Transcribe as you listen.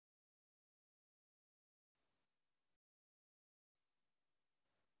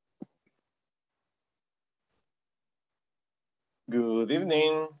Good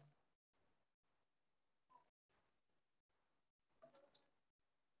evening.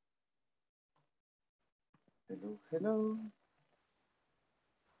 Hello, hello.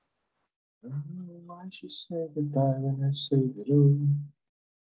 Why should say goodbye when I say hello?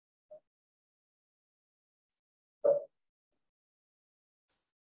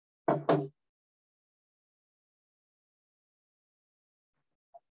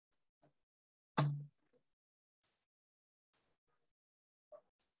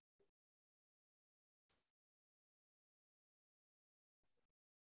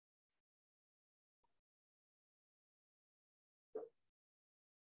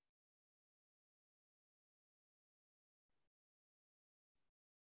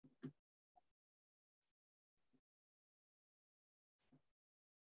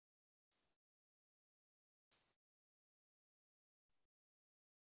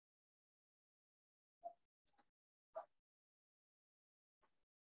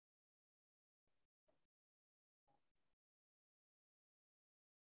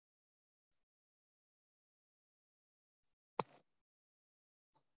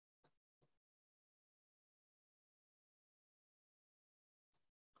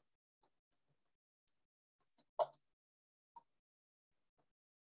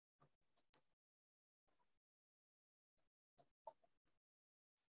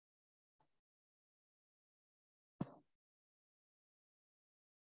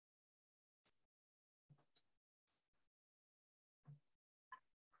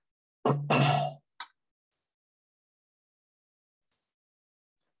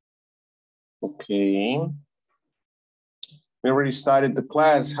 Okay. We already started the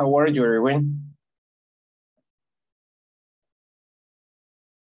class. How are you, Erwin?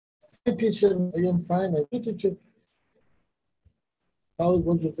 Hi, teacher. I am fine. I do, teacher. How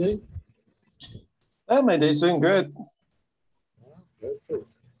was your day? Oh, my day's doing good. Perfect.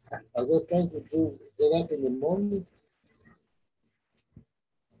 I was trying to get up in the morning.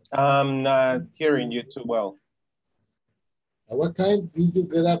 I'm not hearing you too well. At what time did you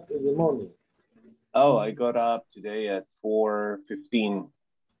get up in the morning? Oh, I got up today at 4:15.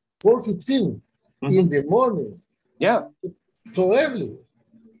 4:15 in the morning. Yeah. So early.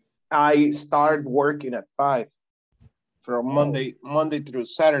 I start working at 5 from Monday through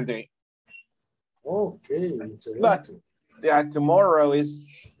Saturday. Okay, But interesting. yeah, tomorrow is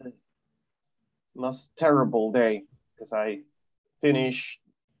the most terrible day because I finish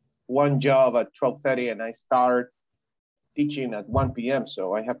one job at 12:30 and I start teaching at 1 p.m.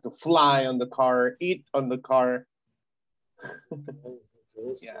 So I have to fly on the car, eat on the car.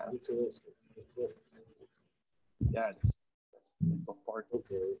 Yeah. Yeah, that's the difficult part.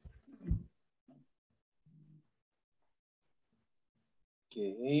 Okay.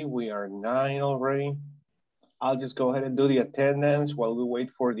 Okay, we are 9 already. I'll just go ahead and do the attendance while we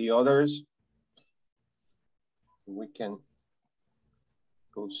wait for the others. We can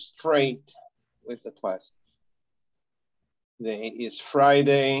go straight with the class. Today is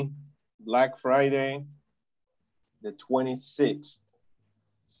Friday, Black Friday, the 26th.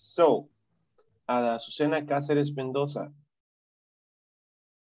 So, Ada Azucena Cáceres Mendoza.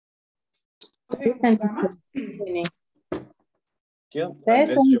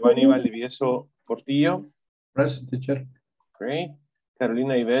 Andrés Giovanni Valdivieso Portillo. Present, teacher. Great.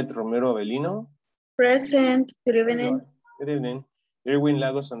 Carolina Ivette Romero Avelino. Present. Good evening. Good evening. Irwin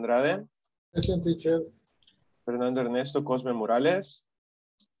Lagos Andrade. Present, teacher. Fernando Ernesto Cosme Morales.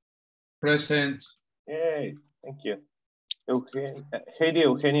 Present. Yay, thank you. Heidi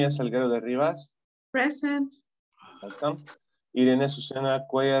Eugenia Salguero de Rivas. Present. Welcome. Irene Susana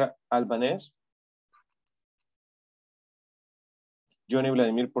Cuellar Albanés. Johnny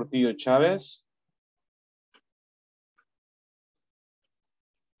Vladimir Portillo Chávez.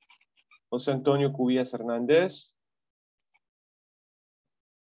 José Antonio Cubillas Hernández.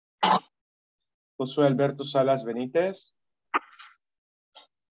 Josué Alberto Salas Benítez.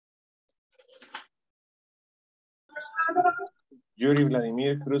 Yuri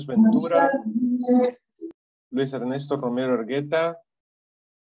Vladimir Cruz Ventura. Luis Ernesto Romero Argueta.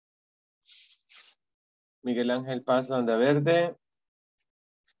 Miguel Ángel Paz Landaverde.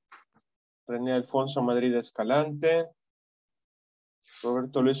 René Alfonso Madrid Escalante.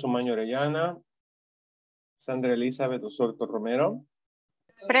 Roberto Luis Umaño Orellana. Sandra Elizabeth Osorto Romero.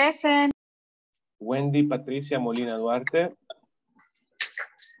 Present. Wendy Patricia Molina Duarte.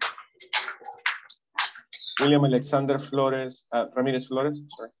 William Alexander Flores, Ramírez Flores,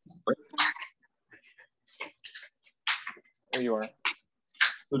 sorry. There you are.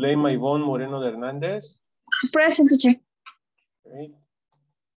 Zuleima Ivonne Moreno de Hernández. Present, teacher. Great.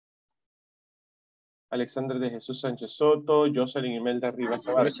 Alexandra de Jesús Sánchez Soto, Jocelyn Imelda Rivas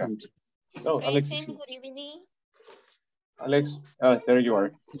Abarca. Oh, Alex is here. Good evening. Alex, there you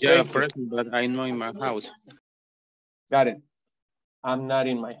are. Yeah, Thank you. present, but I'm not in my house. Got it. I'm not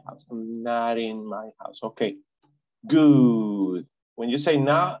in my house. I'm not in my house. Okay, good. When you say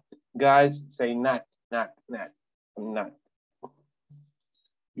not, guys, say not. I'm not.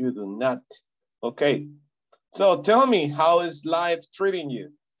 You do not. Okay. So tell me, how is life treating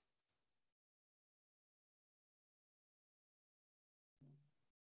you?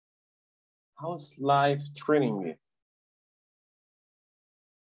 How's life treating you?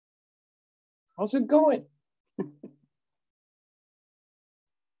 How's it going?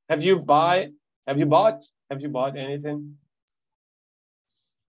 Have you bought anything?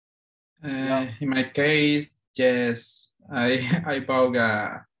 No. In my case, yes, I bought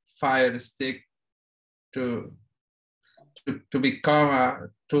a Fire Stick to become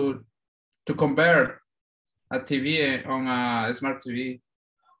to convert a TV on a smart TV.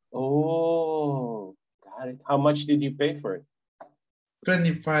 Oh, got it. How much did you pay for it?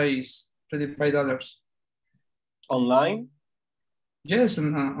 $25. Online? Yes,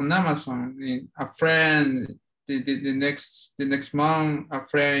 on Amazon. A friend, the next month, a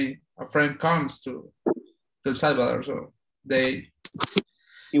friend comes to El Salvador, so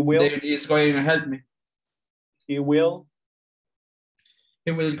He will. is going to help me. He will.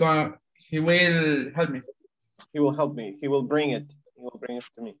 He will help me. He will help me. He will bring it. He will bring it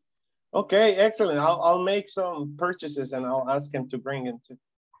to me. Okay, excellent. I'll make some purchases and I'll ask him to bring it to.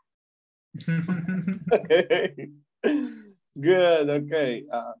 Okay. Good. Okay.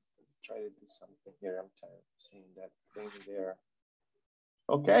 Try to do something here. I'm tired of seeing that thing there.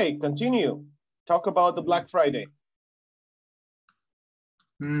 Okay, continue. Talk about the Black Friday.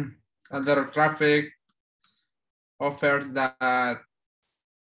 A lot of traffic, offers that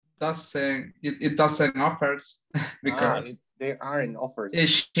doesn't offers because they are in offers. it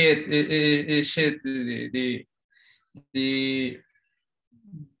shit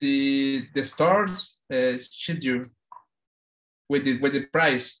the stores shit you with the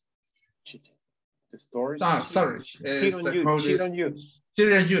price. The stores. Oh, sorry. Cheat on you. Cheat on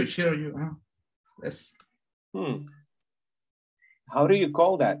you. Cheat on you. Oh, yes. How do you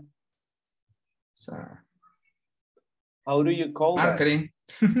call that? So, how do you call marketing.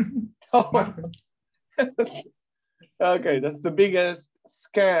 that? Marketing. Okay, that's the biggest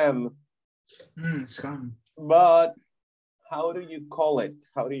scam. Scam. But how do you call it?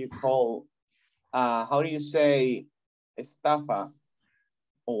 How do you call? How do you say estafa?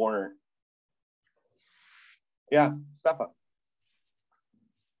 Or yeah, estafa.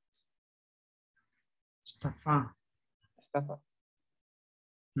 Estafa.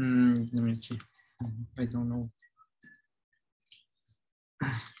 Let me see. I don't know.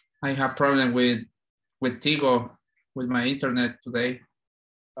 I have problem with Tigo, with my internet today.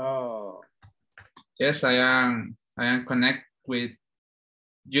 Oh. Yes, I am connect with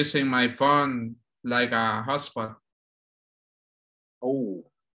using my phone like a hotspot. Oh.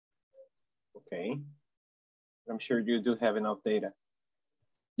 Okay. I'm sure you do have enough data.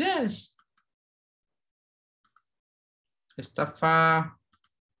 Yes.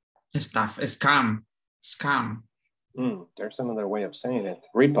 Scam. There's another way of saying it.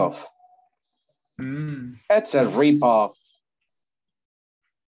 Ripoff. That's a ripoff.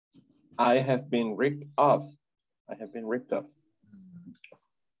 I have been ripped off. I have been ripped off.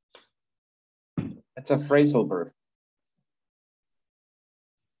 It's a phrasal verb.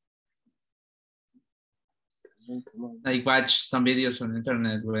 I watch some videos on the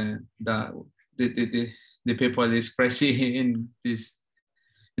internet when the people is crazy in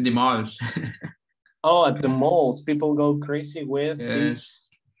the malls. Oh, at the malls, people go crazy with yes.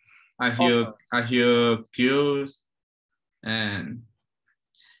 I hear queues, and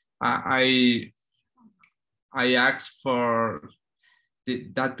I ask for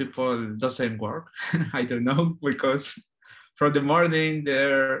that people doesn't work. I don't know, because from the morning they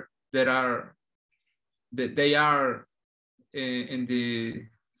are in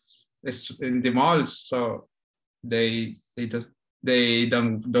the malls, so they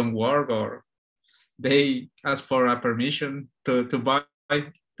don't work, or they ask for a permission to buy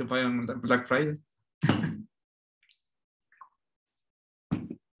on the Black Friday.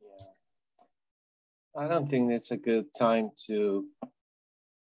 I don't think it's a good time to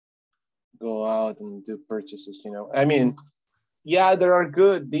go out and do purchases, you know. I mean, yeah, there are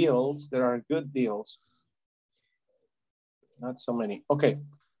good deals. There are good deals. Not so many. Okay.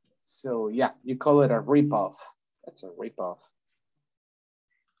 So yeah, you call it a ripoff. That's a ripoff.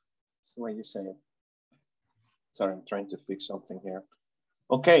 That's the way you say it. Sorry, I'm trying to fix something here.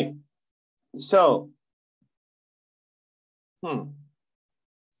 Okay. So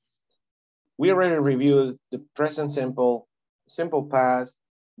We already reviewed the present simple, simple past,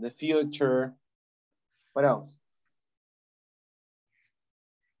 the future. What else?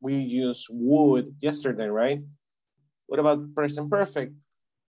 We used would yesterday, right? What about present perfect?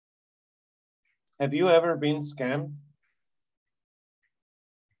 Have you ever been scammed?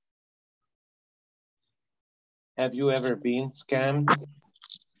 Have you ever been scammed?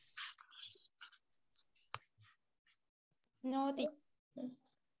 No,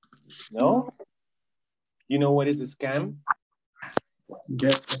 No? You know what is a scam?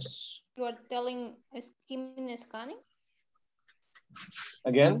 Yes. you are telling skimming and scanning?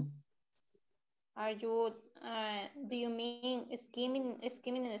 Again? Are you, do you mean skimming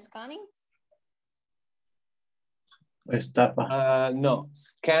and scanning? Estafa. No,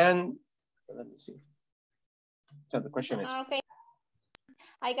 scan. Let me see. So the question is Okay,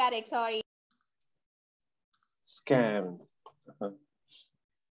 I got it, sorry. scammed.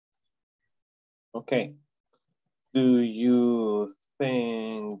 Okay. Do you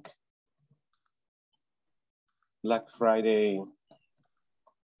think Black Friday?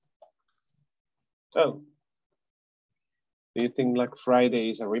 Oh, do you think Black Friday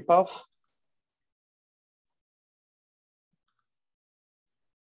is a ripoff?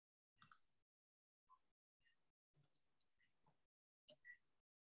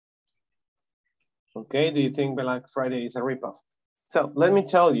 Okay, do you think Black Friday is a ripoff? So let me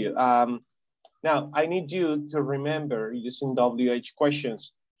tell you, now I need you to remember using WH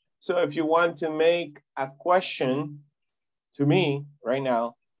questions. So if you want to make a question to me right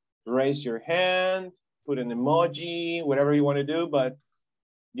now, raise your hand, put an emoji, whatever you want to do, but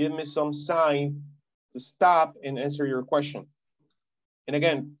give me some sign to stop and answer your question. And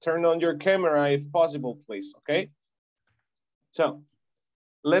again, turn on your camera if possible, please, okay? So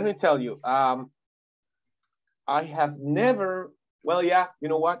let me tell you, I have never, well, yeah, you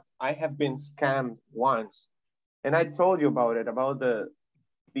know what? I have been scammed once. And I told you about it, about the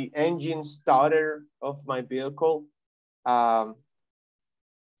engine starter of my vehicle.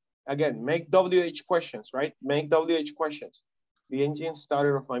 Again, make WH questions, right? Make WH questions. The engine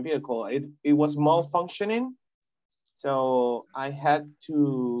starter of my vehicle, it was malfunctioning. So I had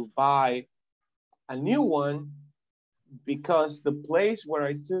to buy a new one because the place where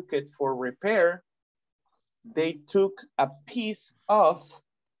I took it for repair, they took a piece of,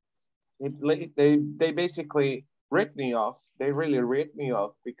 they basically ripped me off. They really ripped me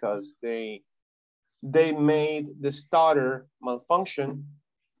off because they made the starter malfunction.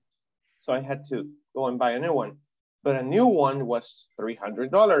 So I had to go and buy a new one. But a new one was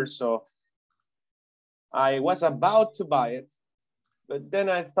 $300. So I was about to buy it, but then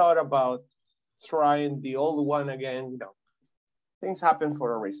I thought about trying the old one again. You know, things happen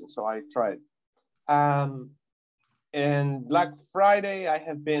for a reason. So I tried. And Black Friday, I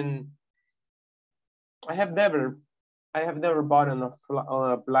have never bought on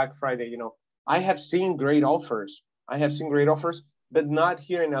a Black Friday. You know, I have seen great offers. But not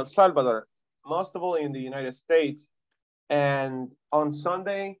here in El Salvador, most of all in the United States. And on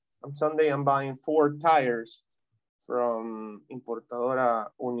Sunday, I'm buying 4 tires from Importadora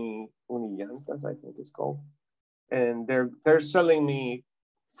Unillantas, I think it's called. And they're selling me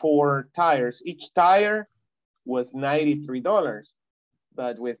 4 tires. Each tire was $93.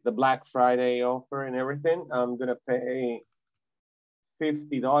 But with the Black Friday offer and everything, I'm gonna pay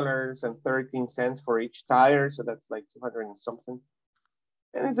 $50.13 for each tire. So that's like 200 and something.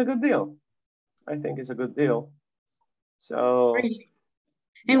 And it's a good deal. I think it's a good deal. So Really?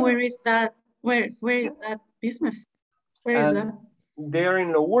 And yeah. where is that? Where is that business? Where is that? They're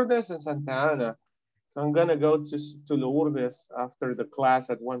in Lourdes and Santa Ana. I'm gonna go to Lourdes after the class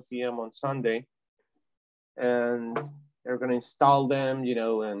at 1 p.m. on Sunday, and they're gonna install them, you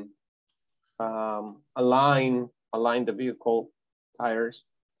know, and align the vehicle tires.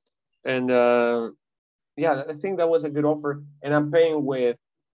 And yeah, I think that was a good offer. And I'm paying with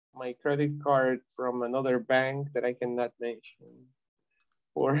my credit card from another bank that I cannot mention,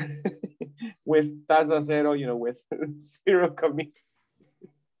 or with tasa cero, you know, with zero commission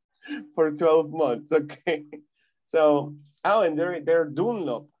for 12 months. Okay. So, oh, and they're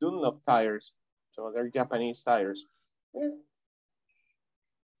Dunlop tires. So they're Japanese tires. Yeah.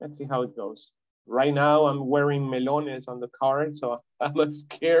 Let's see how it goes. Right now, I'm wearing melones on the car, so I'm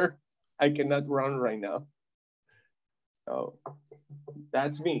scared. I cannot run right now. So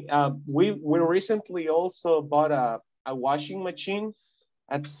that's me. We recently also bought a washing machine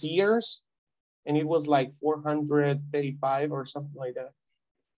at Sears, and it was like $435 or something like that.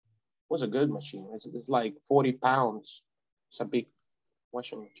 It was a good machine. It's like 40 pounds. It's a big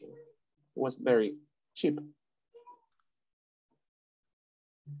washing machine. It was very cheap.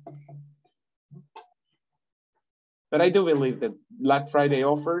 But I do believe that Black Friday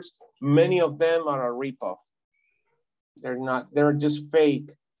offers, many of them are a ripoff. They're not, they're just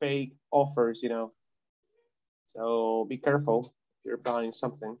fake offers, you know. So be careful if you're buying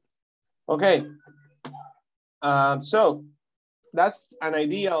something. Okay. So that's an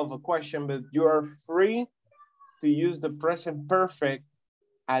idea of a question, but you are free to use the present perfect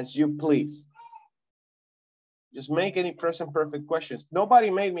as you please. Just make any present perfect questions. Nobody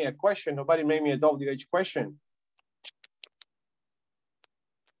made me a question. Nobody made me a WH question.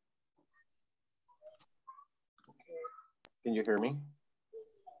 Can you hear me?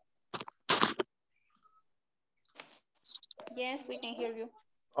 Yes, we can hear you.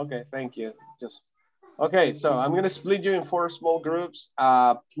 Okay, thank you. Just okay, so I'm gonna split you in 4 small groups.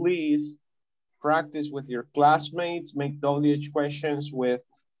 Please practice with your classmates, make WH questions with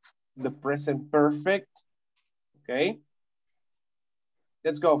the present perfect. Okay,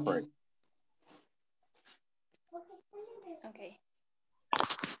 let's go for it. Okay.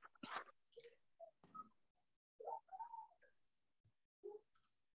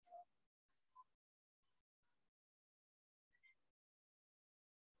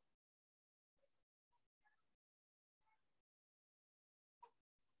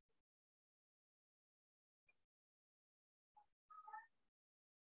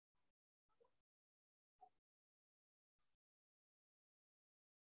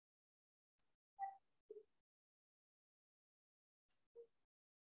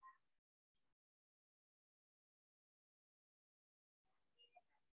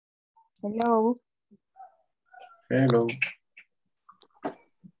 Hello. Hello.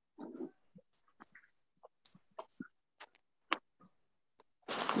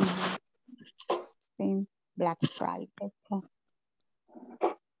 In Black Friday.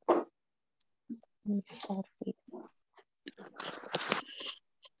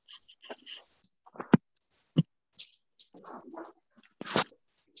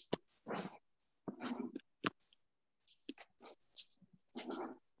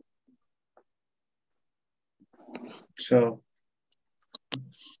 So,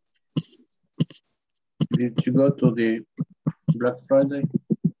 did you go to the Black Friday?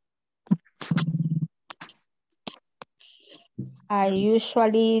 I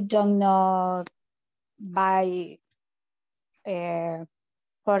usually don't know buy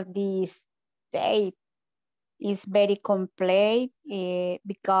for this date. It's very complete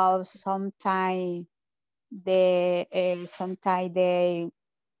because sometimes they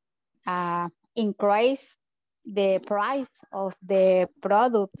increase the price of the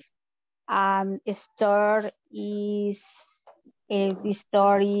product. Store is the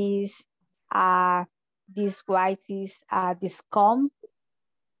store is this white is discount.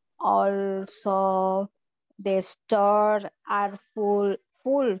 Also, the store are full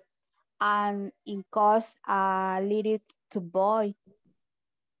and it costs a little to buy.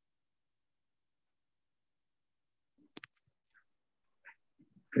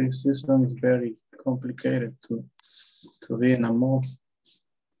 This season is very complicated to be in a mall.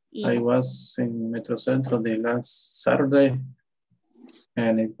 Yeah. I was in Metro Centro the last Saturday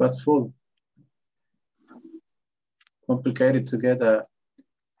and it was full. Complicated to get a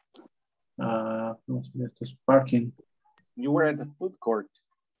parking. You were at the food court.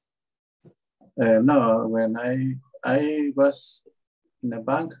 No, when I was in a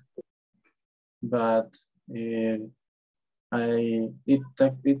bank, but it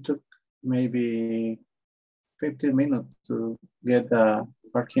took maybe 15 minutes to get a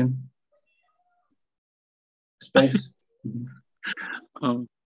parking space. The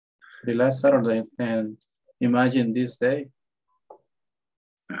last Saturday, and imagine this day.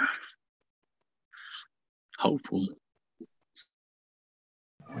 How full?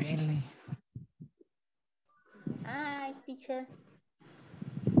 Really? Hi, teacher.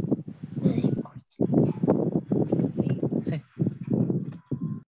 Sí.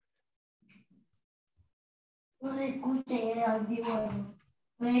 No se escucha el audio,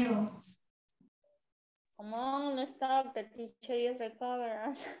 pero Come on, let's talk. The teacher is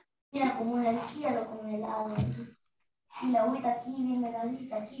recovering. mira como una chía con el helado. Y la agüita aquí, bien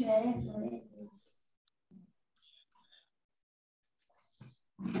heladita, aquí adentro.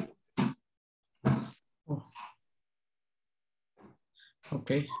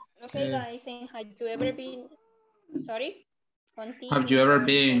 Okay. Okay, guys, and have you ever been, sorry? Continue. Have you ever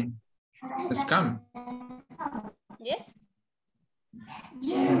been scammed? Yes.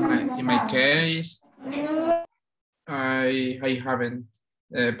 In my case, I haven't,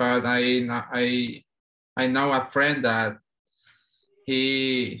 but I know a friend that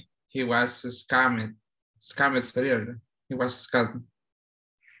he was scammed severely. He was scammed.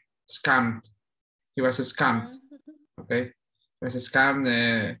 scammed. He was scammed. Okay, he was scammed.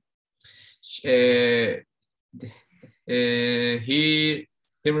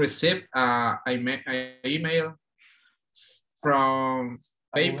 He received an email from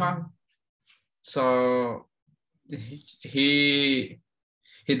PayPal, so he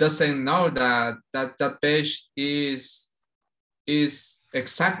doesn't know that page is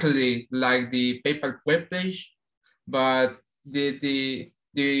exactly like the PayPal web page, but the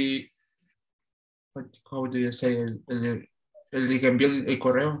how do you say el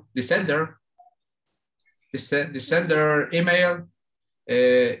correo, the sender email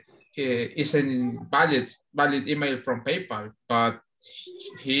is a valid email from PayPal, but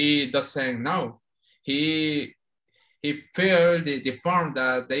he doesn't know. He filled the form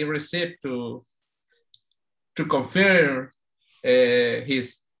that they received to confirm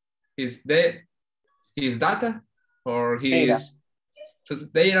his data or his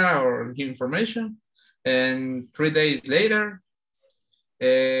data or information, and 3 days later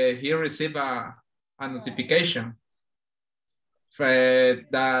he received a notification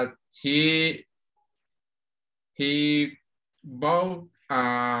that he bought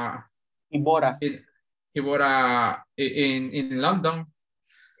in London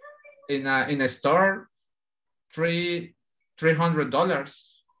in a store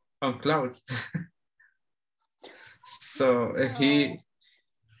 $300 on clothes. So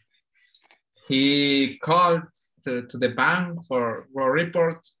he called to the bank for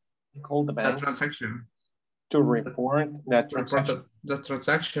report that transaction. To report that transaction. The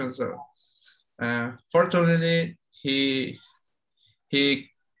transaction. So fortunately he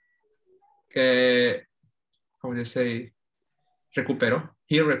how do you say, recuperó.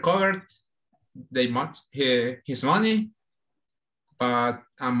 He recovered his money, but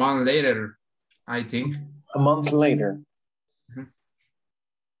a month later, I think. A month later. Mm-hmm.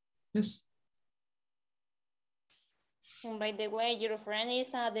 Yes. By the way, your friend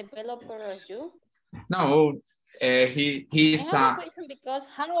is a developer as you? No, he's I have a question because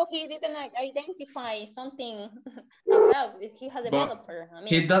how he didn't identify something about is he a developer? I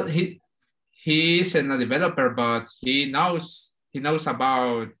mean, he isn't a developer, but he knows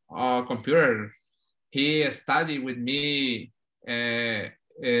about computer. He studied with me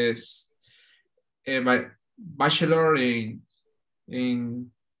is my bachelor in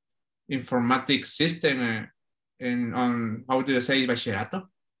informatics system on how do you say bachillerato?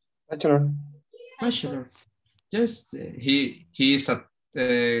 Bachelor. Yes, he is a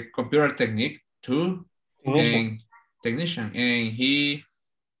computer technician, and he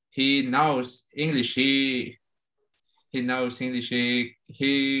knows English. He knows English.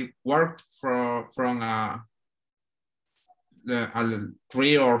 He worked from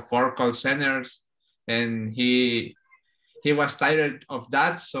 3 or 4 call centers, and he was tired of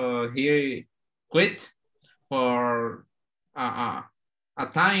that, so he quit for a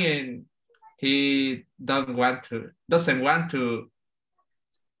time, and he doesn't want to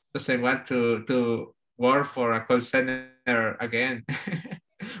work for a call center again.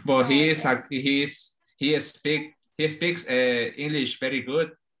 But he speaks English very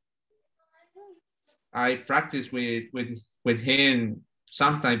good. I practice with him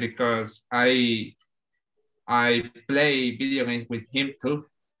sometimes because I play video games with him too.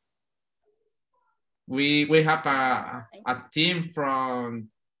 We have a team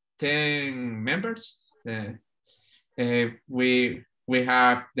from 10 members. We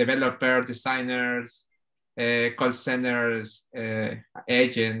have developer, designers, call centers,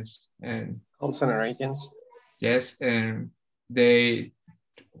 agents, and call center agents. Yes, and they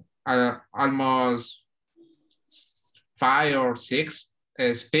are almost 5 or 6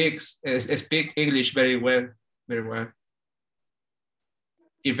 speak English very well.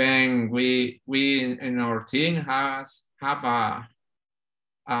 Even we in our team have a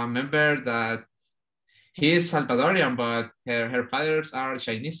member that he is Salvadorian, but her fathers are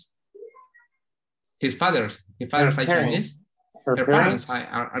Chinese. His fathers are Chinese. Her parents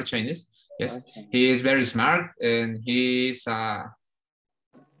are Chinese. Yes, okay. He is very smart, and he is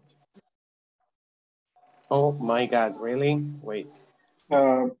Oh my God, really? Wait.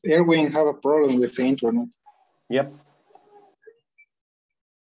 Erwin have a problem with the internet. Yep.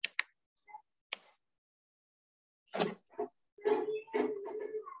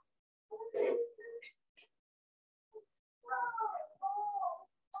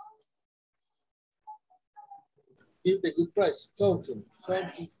 Give the good price, something.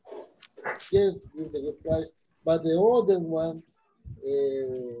 Yes, give the good price. But the other one,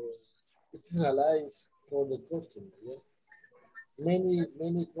 it's a lies for the customer. Yeah? Many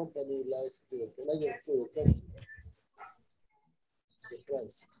companies lies to the customer. The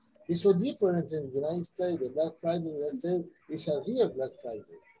price. It's so different in the United States. The Black Friday in the United States is a real Black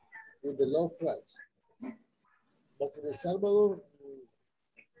Friday with the low price. But in El Salvador,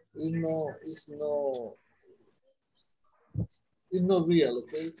 it's not real,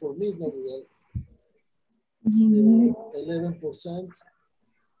 okay? For me, it's not real. 11%,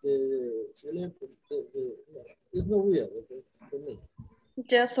 it's not real, okay, for me.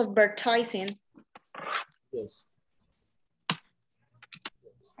 Just advertising. Yes.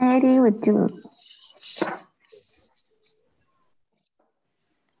 I agree with you.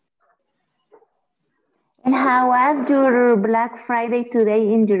 And how was your Black Friday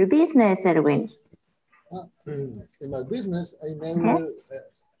today in your business, Erwin? In my business, I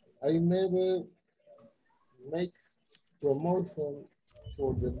never make promotion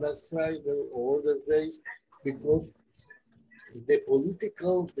for the Black Friday or other days because the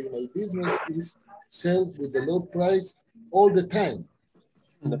political in my business is sell with the low price all the time.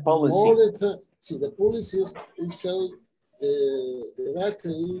 The policy. All the time. See, the policies will sell the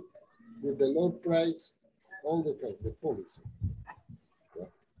battery with the low price all the time, the policy. Yeah.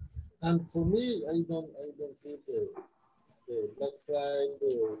 And for me, I don't think the Black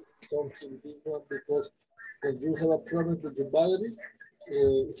Friday or something big one because when you have a problem with your battery,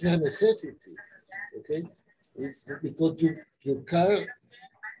 it's a necessity. Okay, it's because your car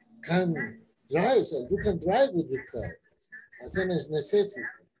can drive, so you can drive with your car. I think it's necessity.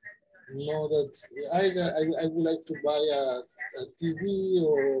 No, that I would like to buy a TV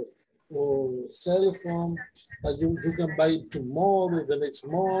or cell phone, but you can buy it tomorrow, the next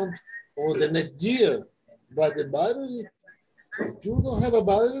month, or the next year. But the battery, if you don't have a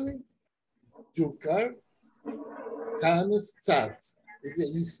battery, your car can start.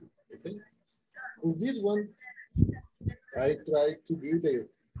 It's easy. Okay. With this one, I try to give the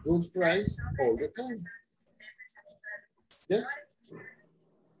good price all the time. Yeah.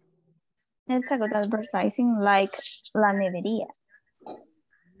 It's a good advertising like La Nevería.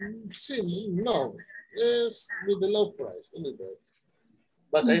 See, no, it's with the low price, only that.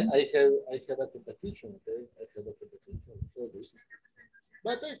 But I have a competition, okay? I have a competition for this.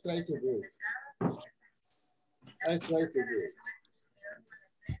 But I try to do it. I try to do it.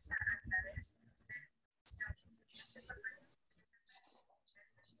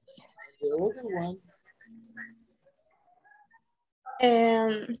 The other one.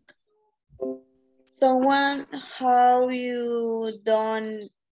 Someone, how you done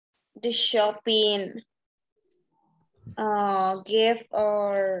the shopping gift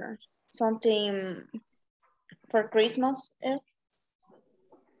or something for Christmas?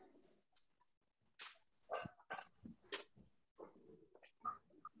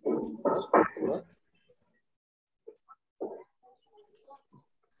 What?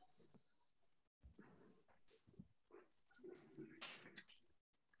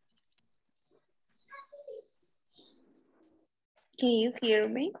 Can you hear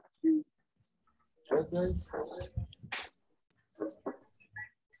me?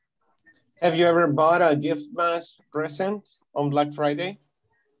 Have you ever bought a gift mask present on Black Friday?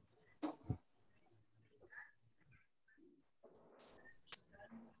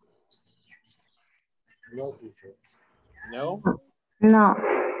 No, teacher. No? No.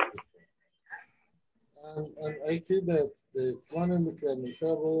 And I think that the economy in El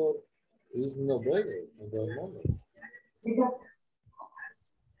Salvador is no better at that moment. Yeah.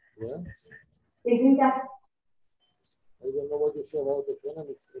 I don't know what you say about the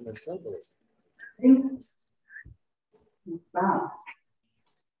economy in El Salvador.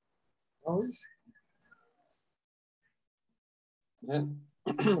 How is? Yeah.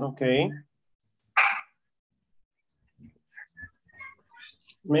 Okay.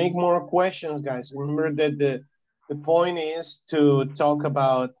 Make more questions, guys. Remember that the point is to talk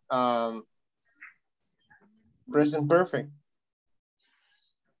about present perfect.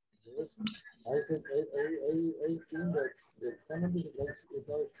 Yes. I think that the economy is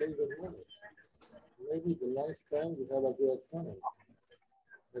about favorite moment. Maybe the last time we have a good economy.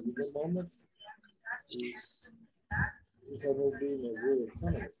 But at the moment we have not been a good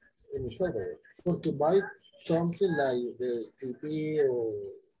economy in El Salvador. So to buy something like the TV or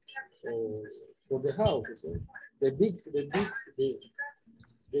for the house, okay? The big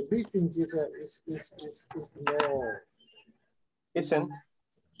thing is more. Isn't.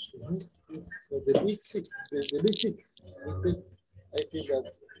 So the big thing, I think that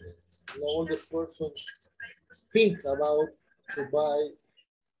all the person think about to buy,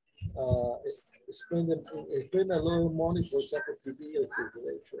 spend a lot of money for example TV or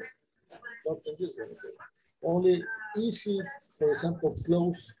circulation, something different. Only easy, for example,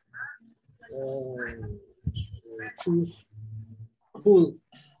 clothes, choose food,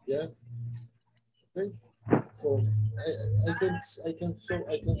 Yeah. Okay. So I can see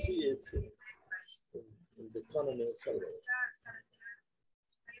it in the economy of Salvador.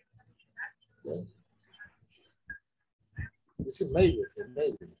 Yeah. This is maybe.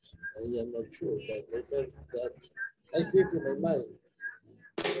 I am not sure, but I have that. I think in my mind.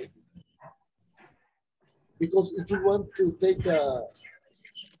 Because if you want to take a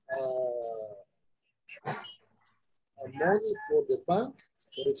money for the bank,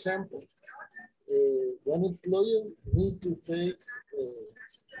 for example, one employer need to take,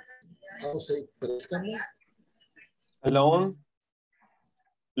 how to say, préstamo? A loan.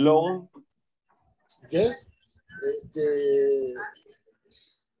 Yes,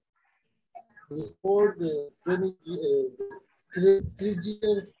 before the 20, 3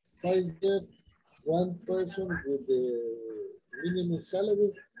 years, 5 years, one person with the minimum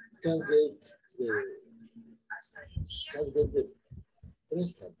salary can get the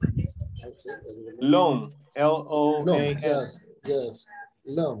Loan, L-O-A-N. Yes,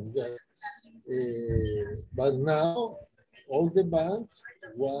 loan, yes. But now all the banks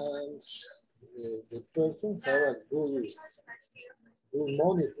want the person have a good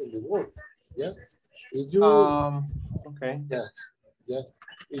money in the work. Yeah. If you okay. Yeah.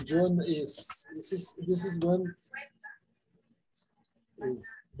 If you this is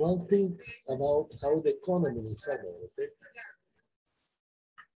one thing about how the economy is handled, okay?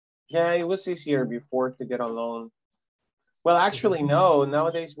 Yeah, it was easier before to get a loan. Well, actually, no.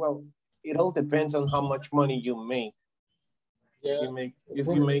 Nowadays, well, it all depends on how much money you make. Yeah. If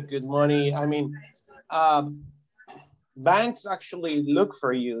you make good money, I mean, banks actually look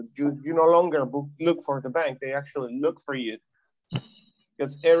for you. You no longer look for the bank; they actually look for you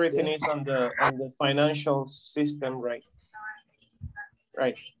because everything is on the financial system, right?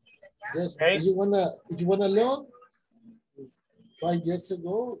 Right. Yes. Okay. If you wanna loan, 5 years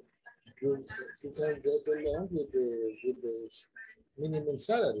ago, you can get a loan with the minimum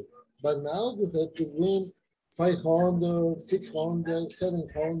salary. But now you have to win 500, 600,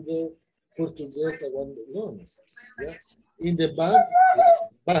 700 for to get a one loan. Yeah. In the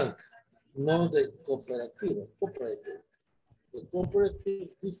bank, not the cooperative. The cooperative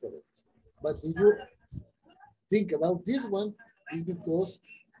is different. But if you think about this one, is because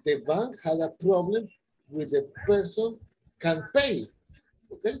the bank had a problem with the person can pay.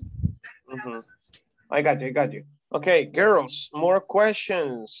 Okay. I got you. Okay, girls, more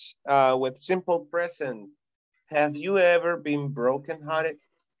questions with simple present. Have you ever been brokenhearted?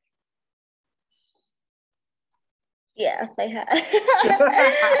 Yes, I have.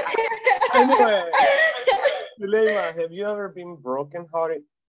 I knew it. Zulema, have you ever been brokenhearted?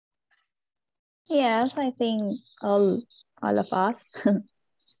 Yes, I think all of us.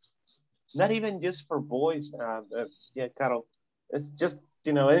 Not even just for boys. Yeah, Carol. It's just,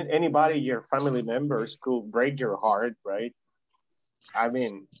 you know, anybody, your family members could break your heart, right? I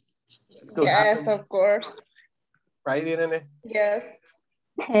mean, it could Yes, happen. of course. Right, Irene? Yes.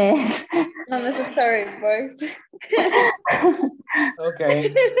 Yes. Not necessary, boys.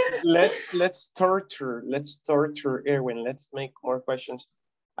 Okay, let's torture Erwin. Let's make more questions.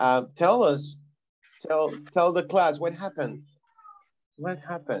 Tell the class what happened. What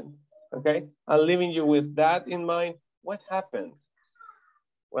happened? Okay, I'm leaving you with that in mind. What happened?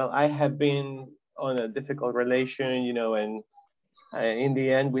 Well, I have been on a difficult relation, you know, and in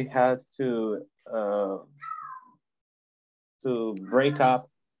the end we had to break up.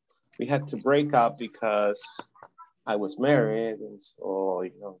 We had to break up because I was married, and so,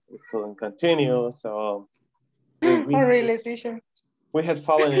 you know, we couldn't continue. So Really, teacher? We had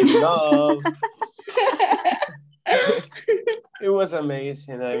fallen in love. It was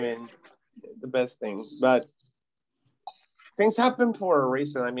amazing. I mean, the best thing. But things happen for a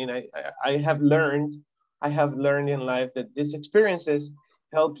reason. I mean, I have learned in life that these experiences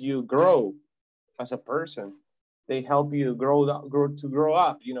help you grow as a person. They help you grow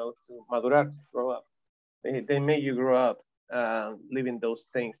up, you know, to madurar, grow up. They make you grow up, living those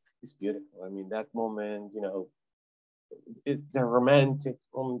things. It's beautiful. I mean, that moment, you know, the romantic,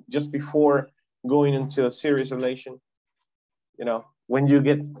 just before going into a serious relation, you know, when you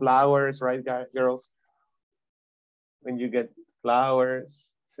get flowers, right, girls? When you get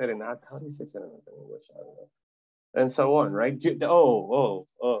flowers, serenata, how do you say serenata in English? I don't know. And so on, right? Oh.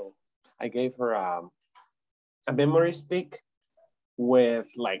 I gave her a memory stick with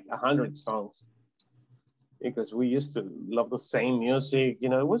like 100 songs because we used to love the same music. You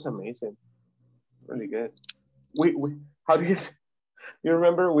know, it was amazing. Really good. We how do you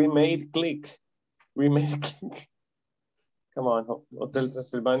remember we made click? We made click. Come on, Hotel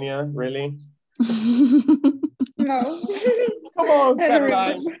Transylvania, really? No. Come on,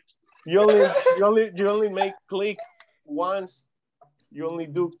 Caroline. You only make click once. You only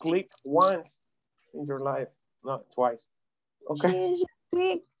do click once in your life, not twice. Okay.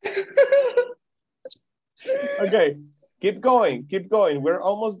 Okay. Keep going. Keep going. We're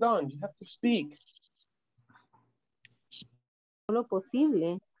almost done. You have to speak. Lo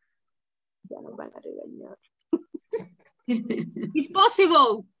posible. Ya nos van a regañar. It's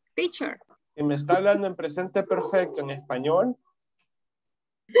possible, teacher. Si me está hablando en presente perfecto en español.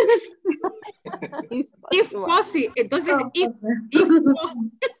 If possible. Entonces, if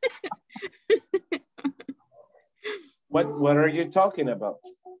What are you talking about?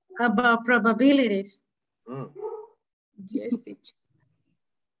 About probabilities. Mm. Yes, teacher.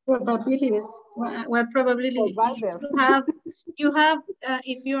 Probabilities. What probability you have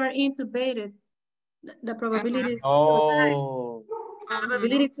if you are intubated, the probability to survive.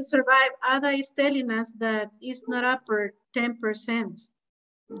 Probability to survive. Ada is telling us that it's not upper 10%.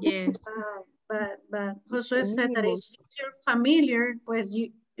 Yes. But Josue said that if you're familiar, pues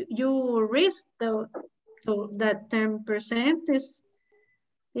you risk that 10%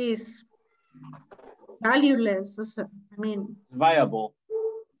 is valueless. I mean, It's viable.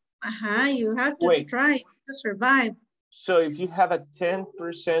 You have to try to survive. So if you have a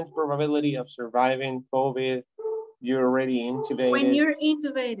 10% probability of surviving COVID, you're already intubated. When you're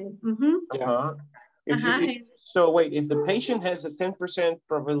intubated. So wait, if the patient has a 10%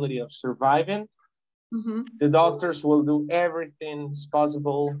 probability of surviving, the doctors will do everything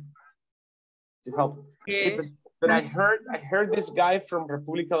possible to help. Yes. But I heard this guy from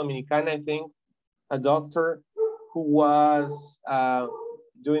República Dominicana, I think, a doctor who was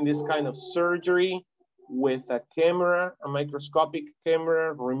doing this kind of surgery with a camera, a microscopic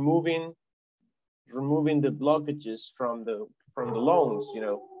camera, removing the blockages from the lungs, you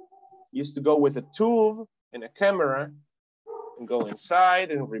know. Used to go with a tube and a camera and go inside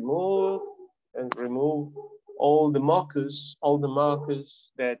and remove all the mucus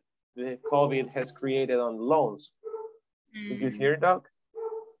that the COVID has created on the lungs. Did you hear, Doc?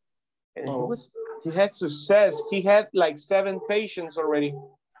 And he had success. He had like 7 patients already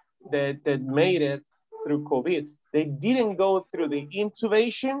that made it through COVID. They didn't go through the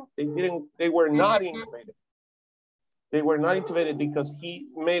intubation. They were not intubated. They were not intubated because he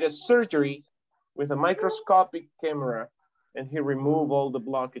made a surgery with a microscopic camera and he removed all the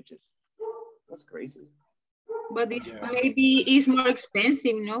blockages. That's crazy. But maybe it's more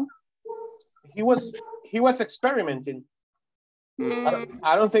expensive, no? He was experimenting.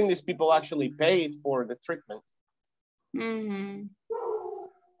 I don't think these people actually paid for the treatment. It's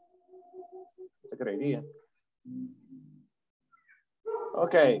a good idea.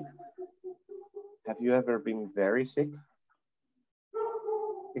 Okay. Have you ever been very sick?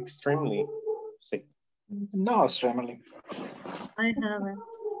 Extremely sick? No, extremely. I haven't.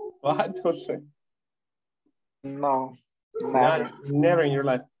 What was it? No, never. Never in your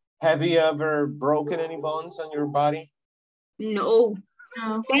life. Have you ever broken any bones on your body? No.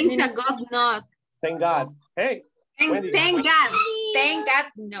 Thanks God, not. Thank God. Hey. Thank God. Thank God,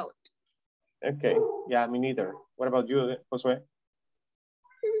 no. Okay. Yeah, me neither. What about you, Josue?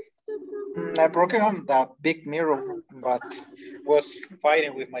 I broke on that big mirror, but was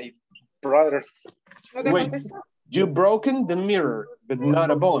fighting with my brother. Wait, you broken the mirror, but not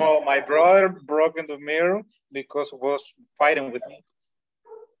a bone. Oh, my brother broke the mirror because was fighting with me.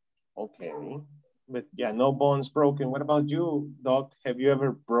 Okay, but yeah, no bones broken. What about you, Doc? Have you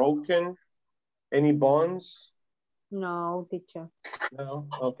ever broken any bones? No, teacher. No?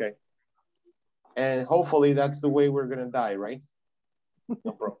 Okay. And hopefully that's the way we're gonna die, right?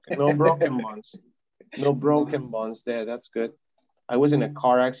 No broken bones. No broken bones there, that's good. I was in a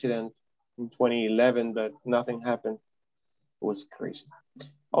car accident in 2011, but nothing happened. It was crazy.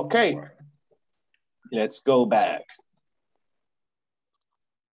 Okay, let's go back.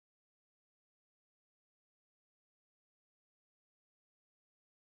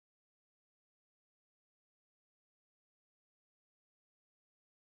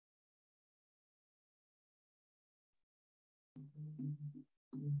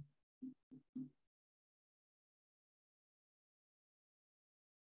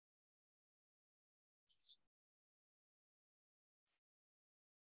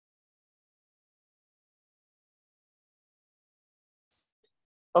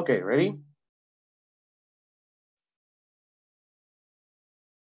 Okay, ready?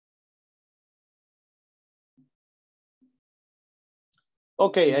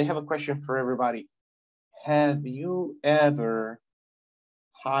 Okay, I have a question for everybody. Have you ever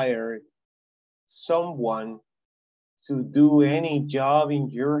hired someone to do any job in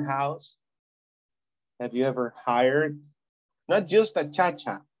your house? Have you ever hired, not just a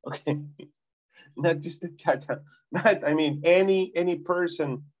cha-cha, okay? Not just a cha-cha, but I mean, any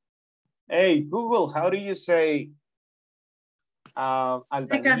person. Hey, Google, how do you say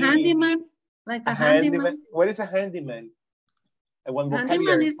like a handyman? Like a handyman? What is a handyman? One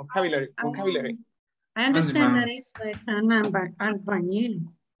Handyman is, vocabulary. I understand that it's like an albañil.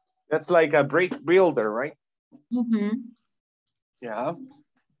 That's like a brick builder, right? Mm-hmm. Yeah.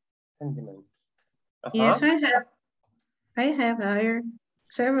 Handyman. Yes, I have hired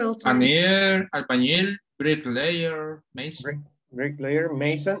several times. Albañil, bricklayer, mason. Bricklayer,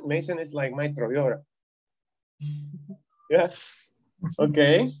 mason. Mason is like maestro de obra. Yeah.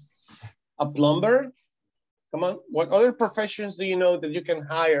 Okay. A plumber. Come on. What other professions do you know that you can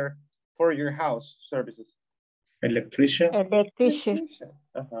hire for your house services? Electrician. Electrician.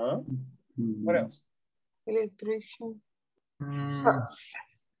 What else? Electrician.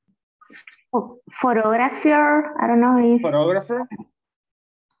 Photographer. I don't know if. Photographer.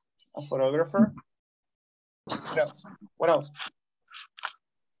 A photographer. What else? What else?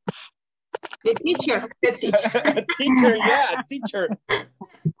 The teacher. The teacher. A teacher, yeah, a teacher.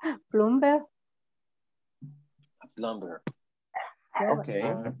 Plumber. A plumber. Okay.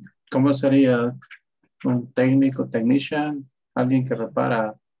 ¿Cómo sería un técnico, technician? Alguien que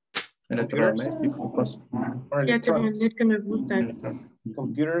repara electrodomésticos. Or electronics.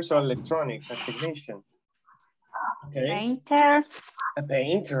 Computers or electronics, a technician. Okay. Painter. A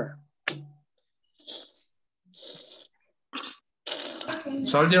painter.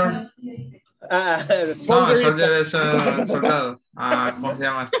 Soldier. Soldier es soldado. ¿Cómo se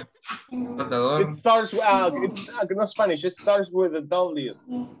llama este? Soldador. It starts with, it's not Spanish, it starts with a W.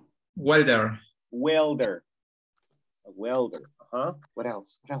 Welder. Welder. A welder. What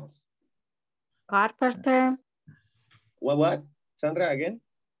else? What else? Carpenter. What? Sandra, again?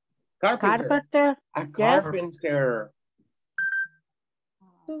 Carpenter. Carpenter. A carpenter.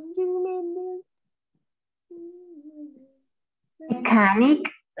 Don't you remember? Mechanic.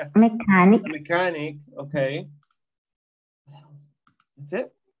 Mechanic. A mechanic, okay. That's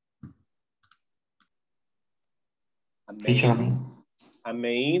it. A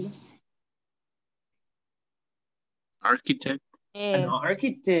maid. Architect. An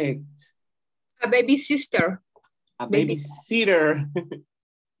architect. A baby sister. A babysitter.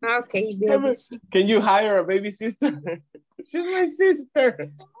 Okay. Can you hire a baby sister? She's my sister.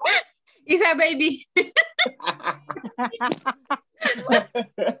 It's a baby.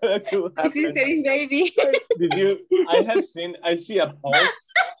 My sister is baby. Did you? I see a post.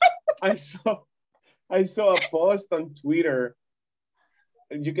 I saw a post on Twitter.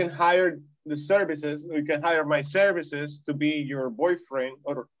 You can hire the services. You can hire my services to be your boyfriend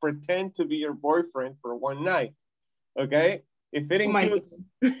or pretend to be your boyfriend for one night. Okay. If it includes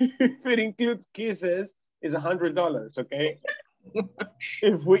if it includes kisses, it's $100. Okay.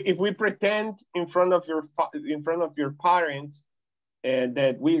 If we pretend in front of your parents and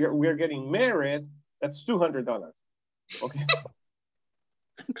that we're getting married, that's $200. Okay.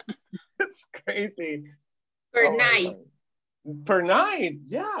 That's crazy. Per night. Per night,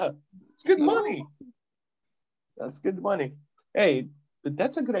 yeah. It's good money. That's good money. Hey, but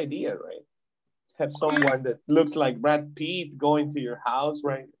that's a good idea, right? Have someone that looks like Brad Pitt going to your house,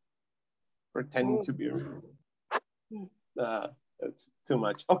 right? Pretending to be that's too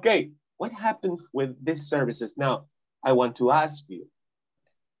much. Okay, what happened with these services? Now, I want to ask you,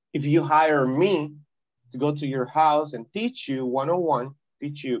 if you hire me to go to your house and teach you 101,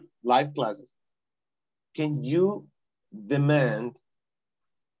 teach you live classes, can you demand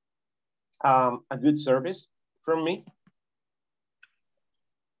a good service from me?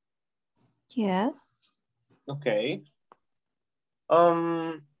 Yes. Okay.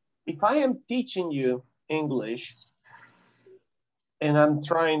 If I am teaching you English and I'm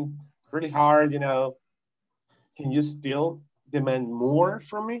trying really hard, can you still demand more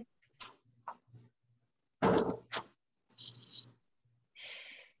from me?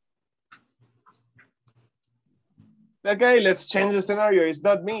 Okay, let's change the scenario. It's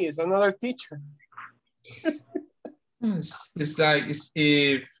not me, it's another teacher. It's like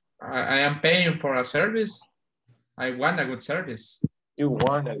if I am paying for a service, I want a good service. You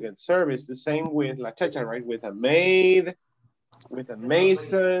want a good service. The same with La Chacha, right? With a maid, with a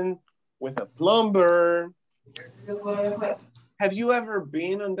mason, with a plumber. Have you ever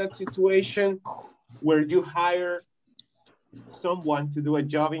been in that situation where you hire someone to do a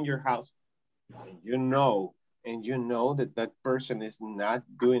job in your house and you know that that person is not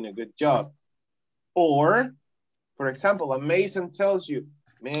doing a good job? Or, for example, a mason tells you,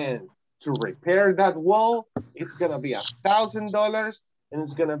 man, to repair that wall, it's gonna be $1,000, and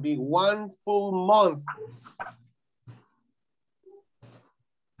it's gonna be 1 full month.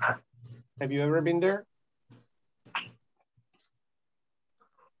 Have you ever been there?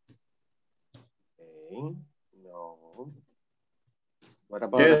 Okay, no. What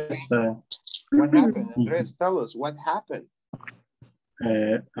about Yes. what happened? Andres, tell us what happened.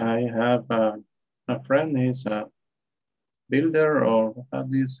 I have a friend. He's a builder, or how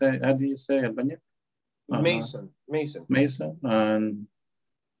do you say albañil? Mason. Mason, and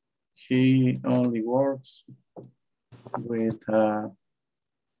he only works with how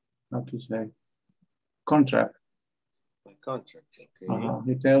to say contract. A contract.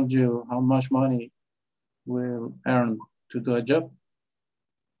 Okay. He tells you how much money will earn to do a job,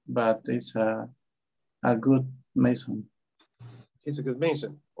 but it's a good mason. He's a good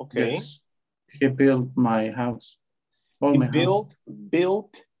mason. Okay. Yes. He built my house. Built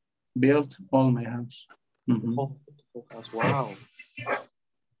all my house. Mm-hmm. Wow.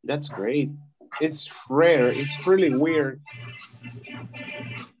 That's great. It's rare. It's really weird.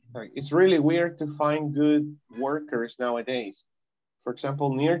 Sorry. It's really weird to find good workers nowadays. For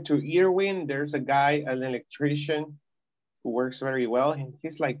example, near to Irwin, there's a guy, an electrician who works very well. And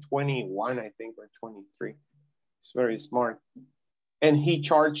he's like 21, I think, or 23. He's very smart. And he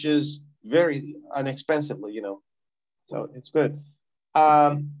charges very inexpensively, you know. So it's good.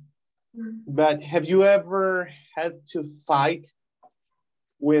 But have you ever had to fight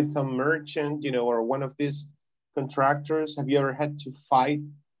with a merchant, you know, or one of these contractors? Have you ever had to fight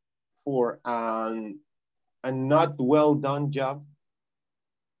for a not well done job?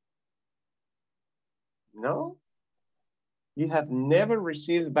 No? You have never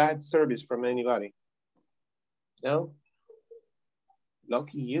received bad service from anybody? No?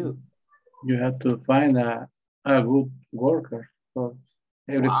 Lucky you. You have to find a good worker for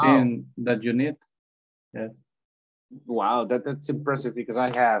everything that you need. Yes. Wow, that's impressive because I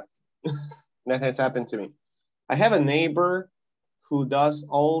have. That has happened to me. I have a neighbor who does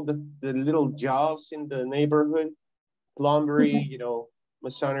all the little jobs in the neighborhood, plumbery, you know,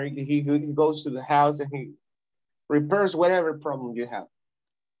 masonry. He goes to the house and he repairs whatever problem you have.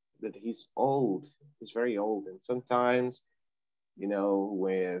 That he's old. He's very old. And sometimes, you know,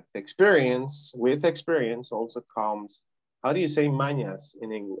 with experience also comes, how do you say mañas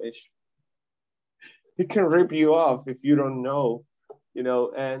in English? He can rip you off if you don't know, you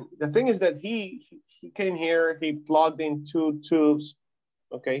know. And the thing is that he came here, he plugged in 2 tubes,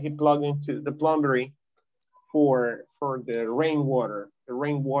 okay? He plugged into the plumbery for the rainwater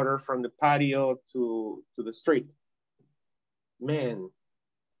from the patio to the street. Man,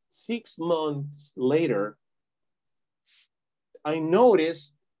 6 months later, I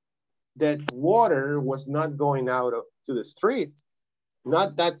noticed that water was not going out to the street.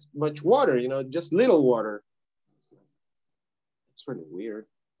 Not that much water, you know, just little water. It's really weird.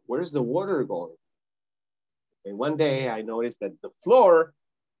 Where's the water going? And one day I noticed that the floor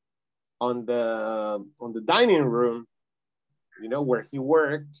on the dining room, you know, where he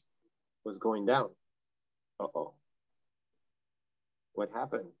worked, was going down. Uh-oh. What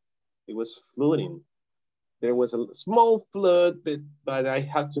happened? It was flooding. There was a small flood, but I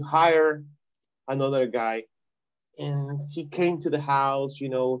had to hire another guy. And he came to the house, you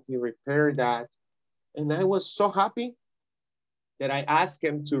know, he repaired that. And I was so happy that I asked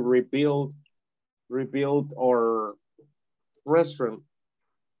him to rebuild our restaurant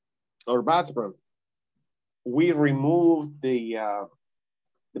or bathroom. We removed the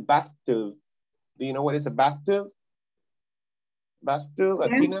bathtub. Do you know what is a bathtub? Bathtub, a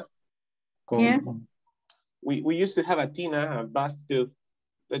tina? Yeah. We used to have a tina, a bathtub,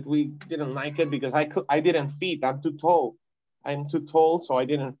 but we didn't like it because I didn't fit. I'm too tall. I'm too tall, so I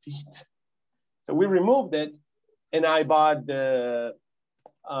didn't fit. So we removed it, and I bought the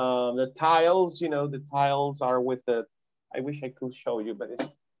tiles. You know, the tiles are with the. I wish I could show you, but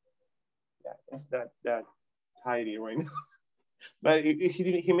it's that tidy right now. But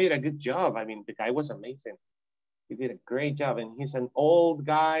he made a good job. I mean, the guy was amazing. He did a great job, and he's an old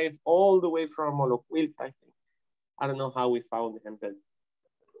guy, all the way from Moloquilta, I think. I don't know how we found him, but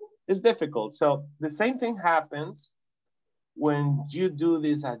it's difficult. So the same thing happens when you do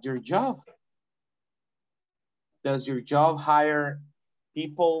this at your job. Does your job hire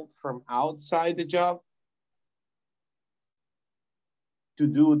people from outside the job to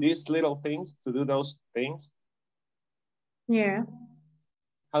do these little things, to do those things? Yeah.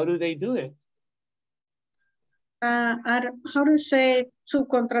 How do they do it? How to say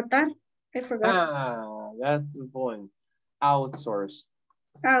subcontratar? I forgot. Ah, that's the point. Outsource.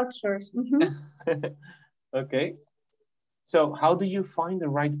 Outsource. Mm-hmm. Okay. So how do you find the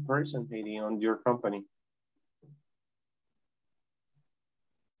right person, Heidi, on your company?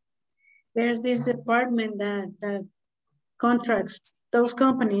 there's this department that contracts those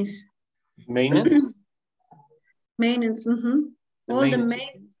companies. Maintenance? Maintenance, all the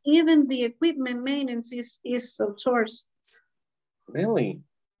maintenance, even the equipment maintenance is outsourced. Really?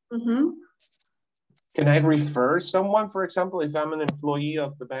 Mm-hmm. Can I refer someone, for example, if I'm an employee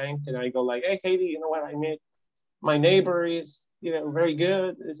of the bank and I go like, hey, Katie, you know what I mean? My neighbor is, you know, very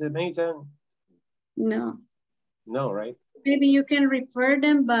good. Is it amazing? No. No, right? Maybe you can refer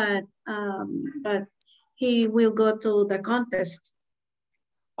them, but he will go to the contest.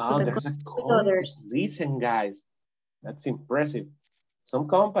 Oh, there's a contest. Listen, guys, that's impressive. Some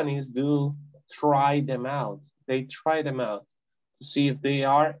companies do try them out. They try them out to see if they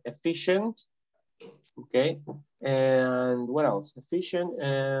are efficient. Okay, and what else? Efficient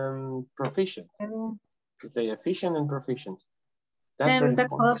and proficient. If they're efficient and proficient. That's and the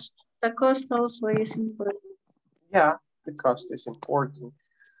important. cost also is important. Yeah, the cost is important.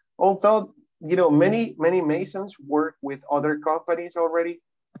 Although, you know, many Masons work with other companies already,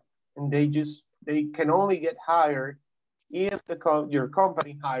 and they can only get hired if your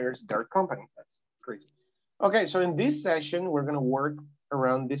company hires their company. That's crazy. Okay, so in this session, we're gonna work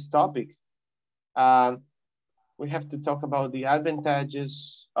around this topic. We have to talk about the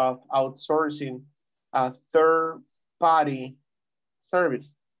advantages of outsourcing a third-party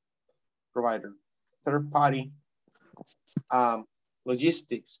service provider, third-party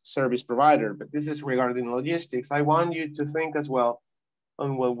logistics service provider. But this is regarding logistics. I want you to think as well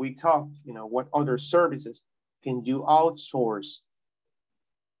on what we talked, you know, what other services can you outsource,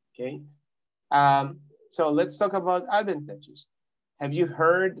 okay? So let's talk about advantages. Have you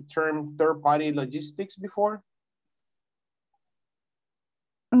heard the term third-party logistics before?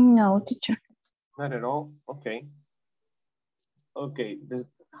 No, teacher. Not at all? Okay. Okay,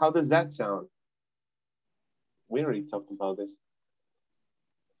 how does that sound? We already talked about this.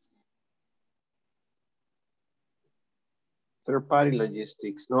 Third-party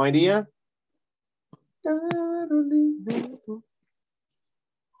logistics, no idea?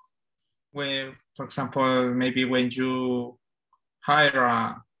 When, for example, maybe when you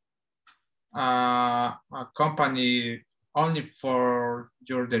hire a company only for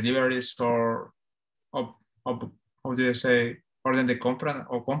your deliveries or how do you say, orden de compra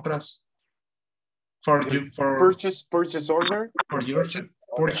o compras? For you, for purchase order? For your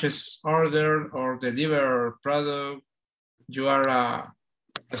purchase order or deliver product, you are a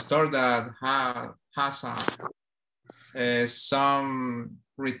store that has some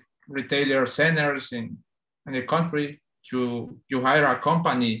retailer centers in the country. You hire a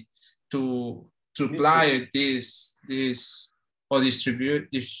company to supply this or distribute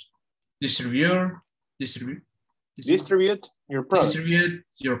your product. Distribute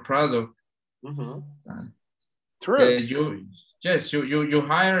your product. Mm-hmm. True. You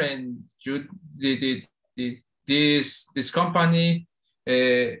hire and this company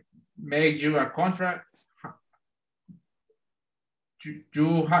make you a contract.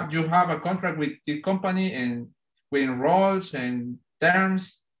 You have a contract with the company and with roles and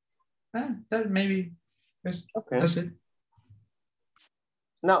terms. That maybe that's it.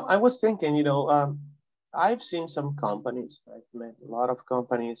 Now I was thinking, you know, I've seen some companies. I've met a lot of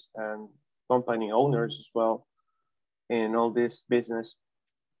companies and company owners as well in all this business.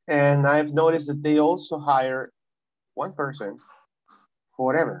 And I've noticed that they also hire one person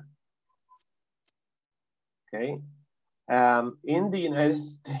forever. Okay. In the United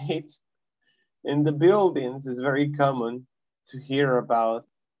States, in the buildings, it's very common to hear about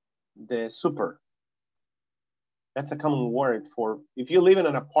the super. That's a common word for, if you live in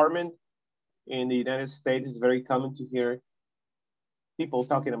an apartment in the United States, it's very common to hear people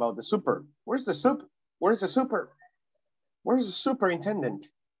talking about the super. Where's the super? Where's the super? Where's the superintendent?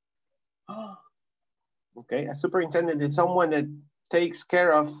 Okay, a superintendent is someone that takes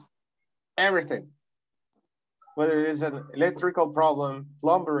care of everything. Whether it is an electrical problem,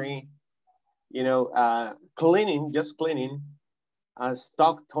 plumbing, you know, cleaning, just cleaning, a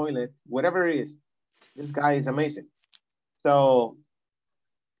stock toilet, whatever it is, this guy is amazing. So,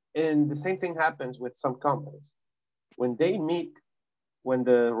 and the same thing happens with some companies. When they meet, when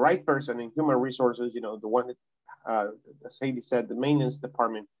the right person in human resources, you know, the one that, as Heidi said, the maintenance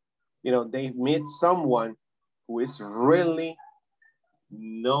department, you know, they meet someone who is really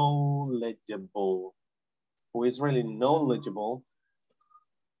knowledgeable,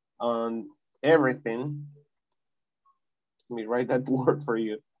 on everything. Let me write that word for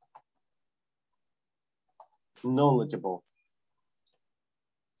you. Knowledgeable.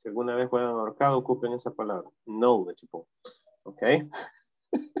 Si alguna vez juegan ahorcado, ocupen esa palabra. Knowledgeable. Okay?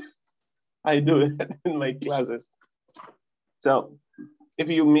 I do it in my classes. So, if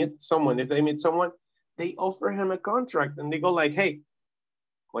you meet someone, if they meet someone, they offer him a contract and they go like, hey,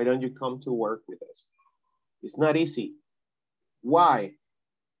 why don't you come to work with us? It's not easy. Why?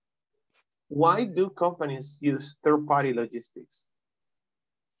 Why do companies use third-party logistics?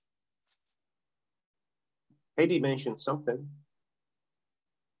 Heidi mentioned something.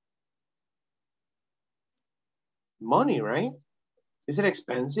 Money, right? Is it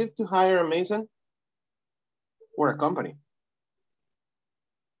expensive to hire a mason or a company?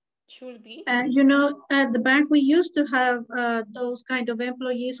 Should be. You know, at the bank, we used to have those kind of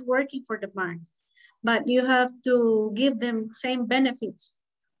employees working for the bank, but you have to give them same benefits,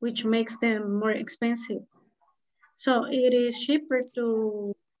 which makes them more expensive. So it is cheaper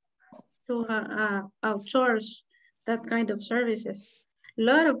to outsource that kind of services. A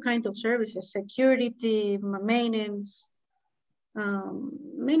lot of kind of services, security, maintenance,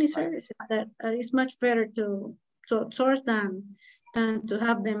 many services that is much better to outsource than to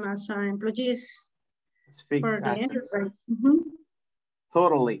have them as employees for the enterprise. Mm-hmm.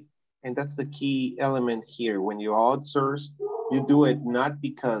 Totally. And that's the key element here. When you outsource, you do it not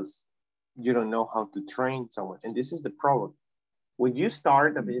because you don't know how to train someone. And this is the problem. When you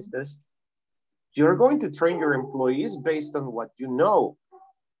start a business, you're going to train your employees based on what you know.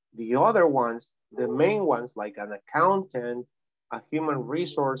 The other ones, the main ones, like an accountant, a human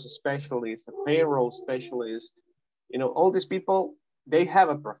resource specialist, a payroll specialist, you know, all these people, they have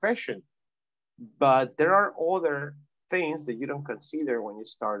a profession, but there are other things that you don't consider when you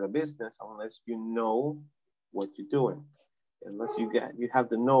start a business unless you know what you're doing, unless you have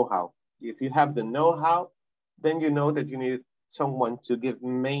the know-how. If you have the know-how, then you know that you need someone to give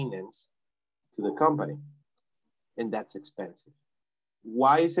maintenance to the company, and that's expensive.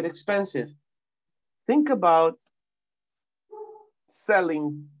 Why is it expensive? Think about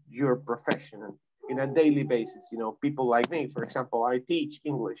selling your profession in a daily basis. You know, people like me, for example, I teach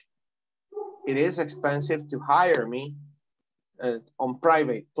English. It is expensive to hire me on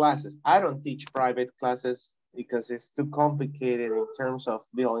private classes. I don't teach private classes because it's too complicated in terms of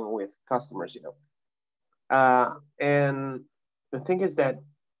dealing with customers, you know. And the thing is that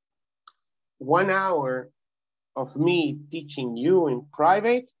 1 hour of me teaching you in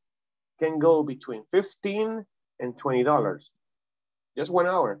private can go between $15 and $20. Just 1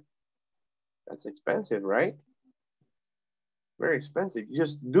 hour. That's expensive, right? Very expensive. You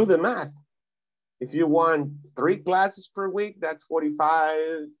just do the math. If you want 3 classes per week, that's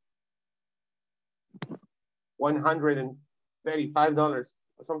 45, $135 or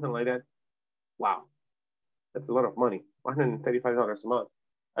something like that. Wow. That's a lot of money. $135 a month.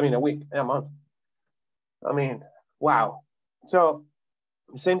 I mean, a month. I mean, wow. So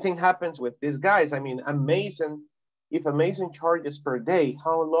the same thing happens with these guys. I mean, a mason, if a mason charges per day,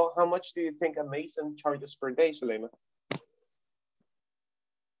 how much do you think a mason charges per day, Suleiman?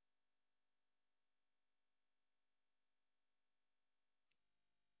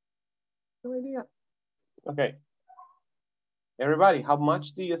 No idea. Okay. Everybody, how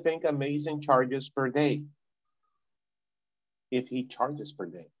much do you think a mason charges per day? If he charges per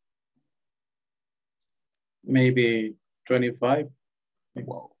day? Maybe 25.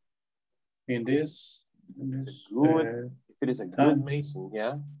 Wow. In this good, if it is a good mason,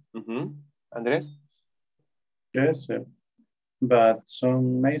 yeah. Mm-hmm. Andres? Yes, but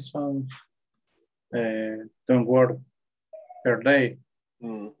some masons don't work per day.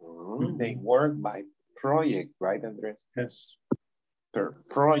 Mm-hmm. They work by project, right, Andres? Yes. Per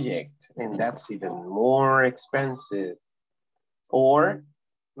project, and that's even more expensive, or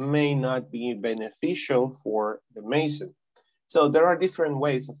may not be beneficial for the mason. So there are different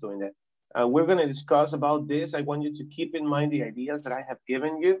ways of doing that. We're going to discuss about this. I want you to keep in mind the ideas that I have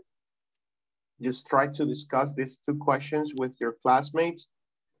given you. Just try to discuss these 2 questions with your classmates.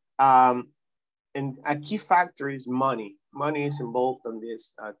 And a key factor is money. Money is involved in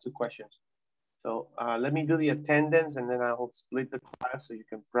these 2 questions. So let me do the attendance and then I'll split the class so you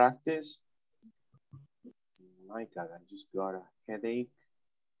can practice. My God, I just got a headache,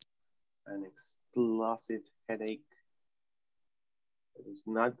 an explosive headache. It is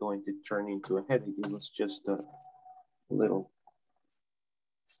not going to turn into a headache. It was just a little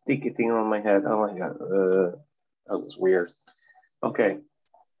sticky thing on my head. Oh my God, that was weird. Okay,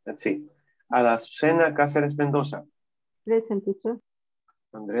 let's see. Azucena Cáceres Mendoza. Present, teacher.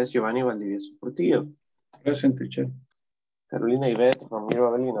 Andrés Giovanni Valdivieso Portillo. Present, teacher. Carolina Ivette Ramiro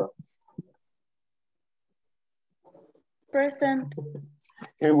Avelino. Present.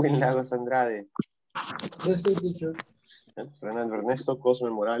 Erwin Lagos Andrade. Present, teacher. Fernando Ernesto Cosme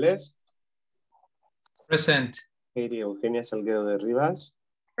Morales. Present. Heidi Eugenia Salguero de Rivas.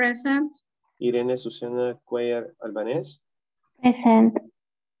 Present. Irene Susana Cuellar Albanés. Present.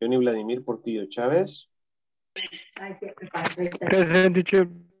 Johnny Vladimir Portillo Chávez. Present, teacher.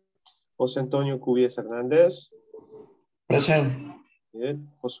 José Antonio Cubies Hernández. Present. Bien.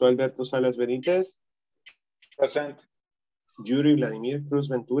 Josué Alberto Salas Benítez. Present. Yuri Vladimir Cruz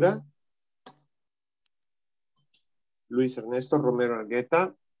Ventura. Luis Ernesto Romero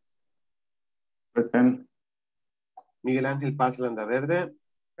Argueta. Present. Miguel Ángel Paz Landaverde.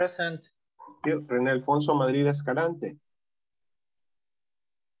 Present. René Alfonso Madrid Escalante.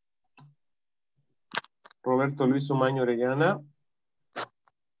 Roberto Luis Umaño Orellana.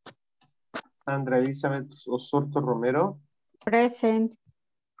 Sandra Elizabeth Osorto Romero. Present.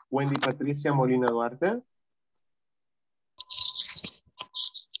 Wendy Patricia Molina Duarte.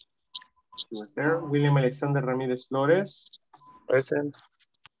 She was there. William Alexander Ramírez Flores. Present.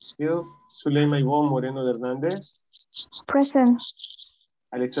 Zuleima Ivonne Moreno de Hernández. Present.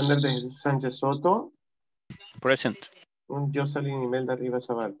 Alexander de Jesús Sánchez Soto. Present. Jocelyn Imelda Rivas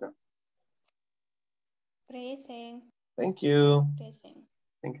Abarca. Present. Thank you. Present.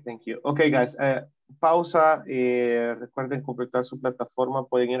 Thank you. Okay, guys. Pausa. Recuerden completar su plataforma.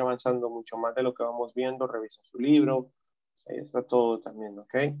 Pueden ir avanzando mucho más de lo que vamos viendo. Revisen su libro. Ahí está todo también,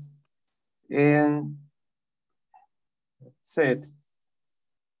 ok. And that's it.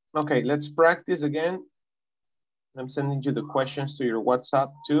 Okay, let's practice again. I'm sending you the questions to your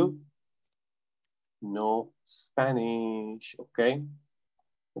WhatsApp too. No Spanish, okay?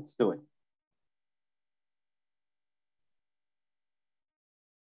 Let's do it.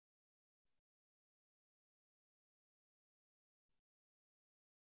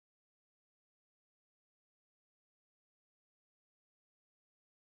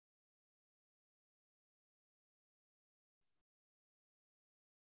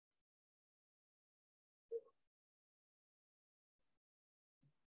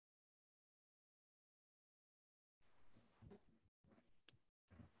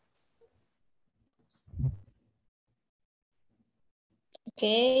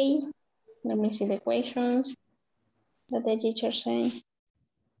 Okay, let me see the questions that the teacher saying.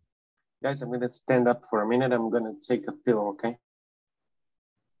 Guys, I'm going to stand up for a minute. I'm going to take a pill, okay?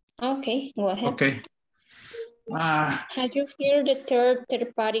 Okay, go ahead. Okay. Have you heard the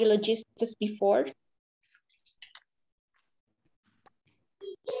third-party logistics before?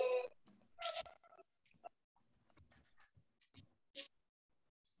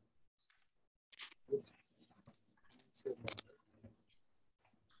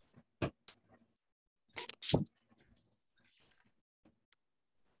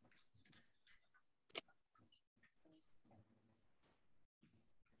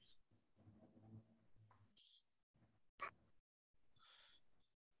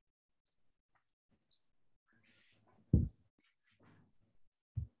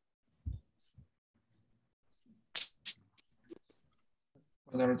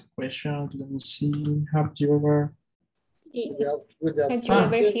 What are the questions? Let me see. Have you ever? Have you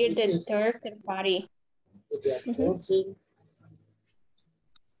ever heard the third party? With the outsourcing,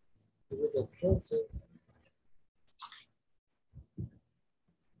 with the outsourcing.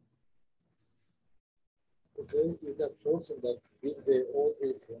 Okay, with the outsourcing that give all the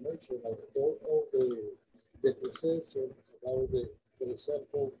information about all the processor about the, for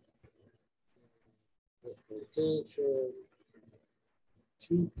example, transportation,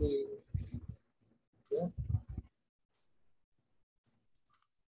 shipping, yeah.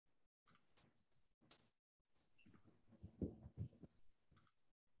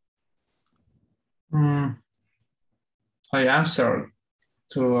 I answered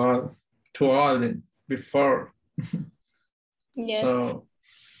to all before. Yes. So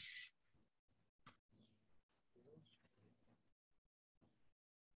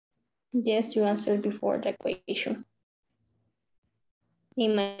yes, you answered before the question.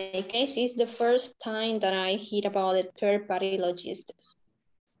 In my case, it's the first time that I hear about the third-party logistics.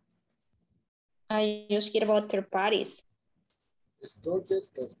 I just hear about third parties. Storage,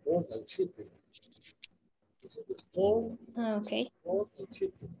 transport, and shipping. This is the store, okay. Transport, and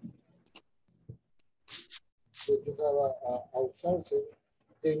shipping. So you have a outsourcing.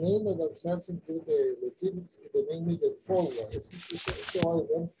 The name of the outsourcing to the logistics, the name is the forward. It's all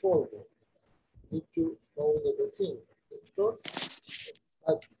one forward. Need to know the thing. The stores,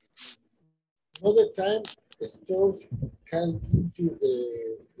 but not the time the stores can give you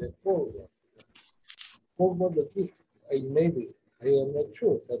the forward. Forward logistics. Maybe. I am not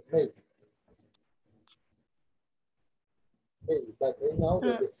sure, but maybe. Maybe, but right now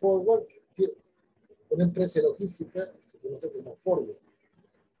the forward, una empresa logística se conoce como forward.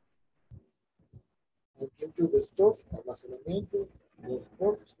 And give you the stores, almacenamiento,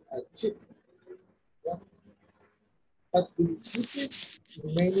 transport, and shipping. Yeah. But with cheapest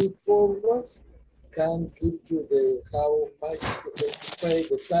remaining forwards can give you the how much you're going to pay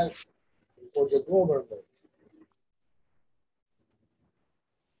the tax for the government.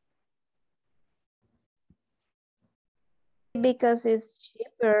 Because it's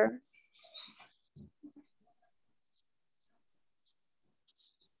cheaper.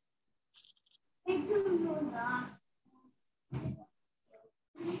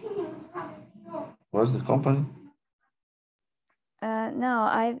 What's the company? No,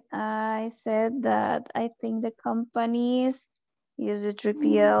 I said that I think the companies use the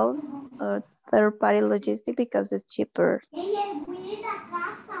 3PLs or third-party logistics because it's cheaper.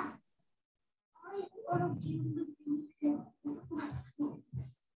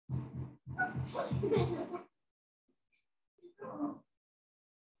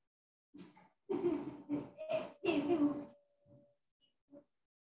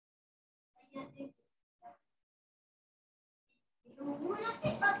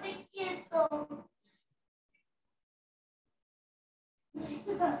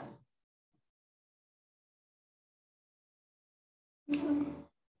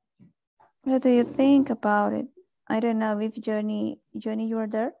 What do you think about it? I don't know if Johnny, you are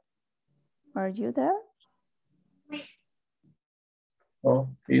there? Are you there? Oh,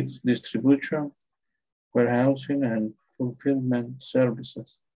 it's distribution, warehousing, and fulfillment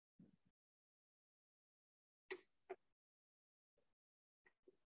services.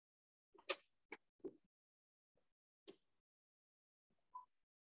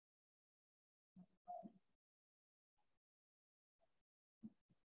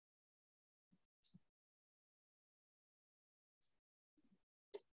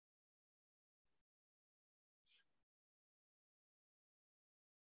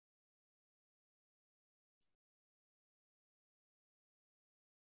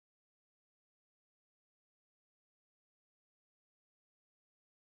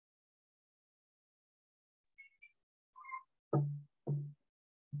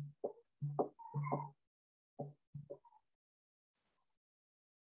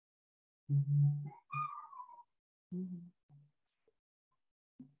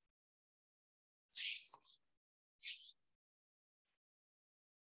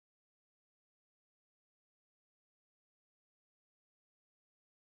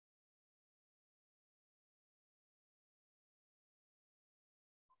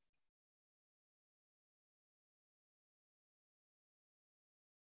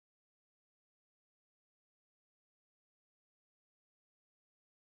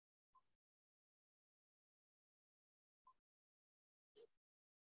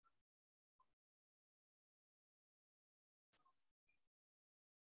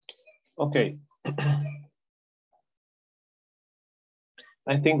 Okay.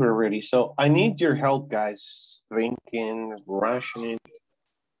 I think we're ready. So I need your help, guys, thinking, rationing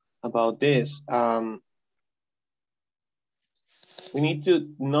about this. We need to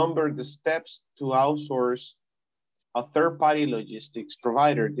number the steps to outsource a third-party logistics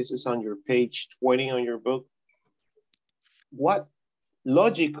provider. This is on your page 20 on your book. What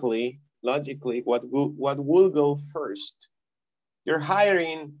logically, what will go first? You're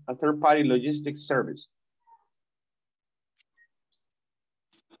hiring a third-party logistics service.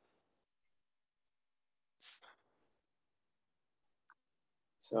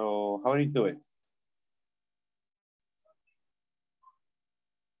 So how do you do it?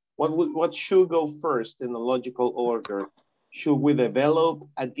 What should go first in the logical order? Should we develop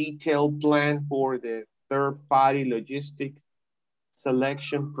a detailed plan for the third-party logistic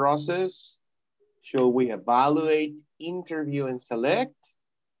selection process? Should we evaluate, interview, and select?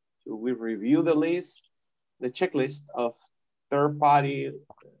 Should we review the checklist of third-party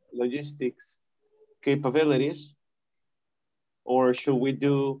logistics capabilities? Or should we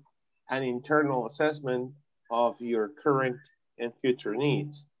do an internal assessment of your current and future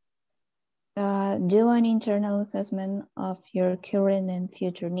needs? Do an internal assessment of your current and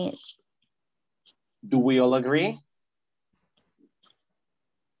future needs. Do we all agree?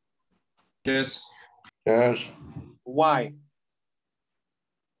 Yes. Yes. Why?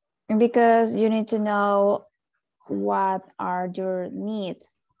 Because you need to know what are your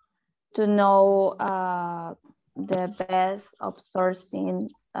needs, to know the best outsourcing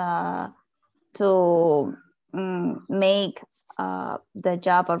to make the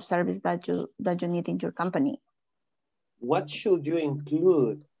job or service that you need in your company. What should you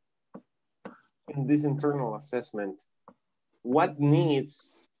include in this internal assessment? What needs,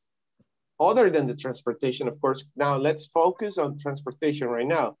 other than the transportation, of course? Now let's focus on transportation right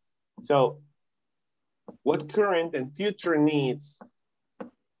now. So what current and future needs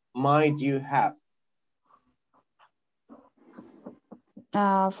might you have?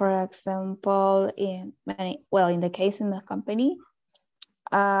 For example, in the case in the company,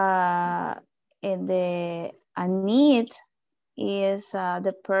 a need is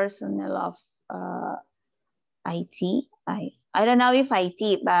the personnel of IT. I don't know if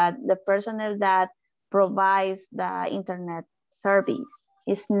IT, but the personnel that provides the internet service.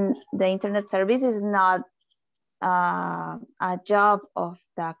 The internet service is not a job of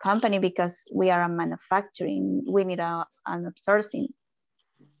the company because we are a manufacturing. We need an outsourcing.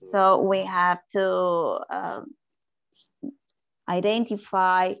 So we have to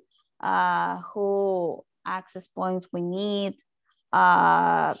identify who access points we need,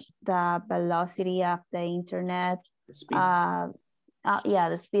 the velocity of the internet, the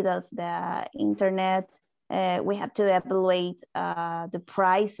speed of the internet. We have to evaluate the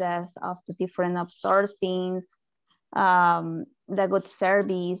prices of the different outsourcings, the good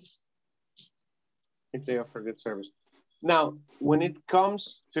service. If they offer good service. Now, when it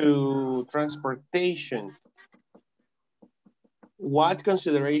comes to transportation, what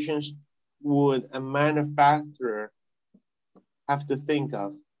considerations would a manufacturer have to think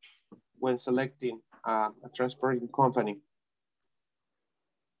of when selecting a transporting company?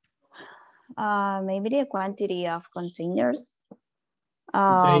 Maybe the quantity of containers.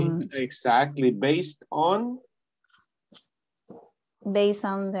 Exactly, based on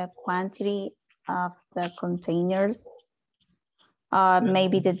the quantity of the containers.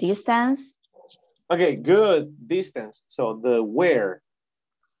 Maybe the distance. Okay, good, distance. So the where,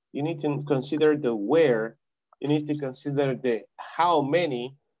 you need to consider the where, you need to consider the how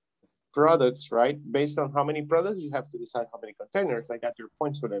many products, right? Based on how many products, you have to decide how many containers. I got your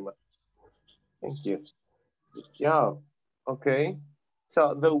point, Sulema. Thank you. Good job. Okay.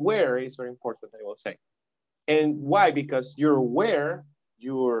 So the where is very important, I will say. And why? Because your where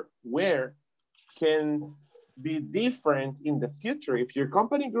can be different in the future. If your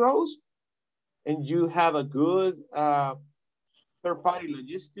company grows and you have a good third-party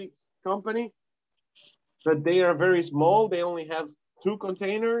logistics company, but they are very small, they only have 2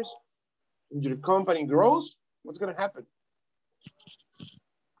 containers, and your company grows, what's going to happen?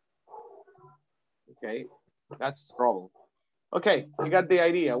 Okay, that's the problem. Okay, you got the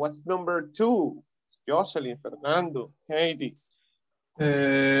idea. What's number 2? Jocelyn, Fernando, Heidi.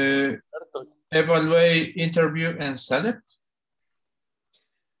 Evaluate, interview, and select.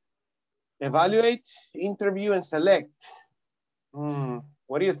 Evaluate, interview, and select.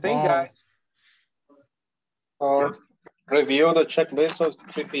 What do you think, guys? Or review the checklist of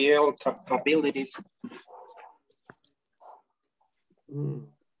 3PL capabilities.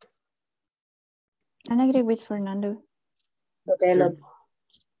 I agree with Fernando.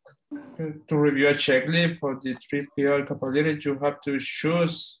 To review a checklist for the 3PL capability, you have to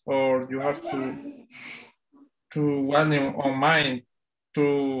choose, or you have to one on mind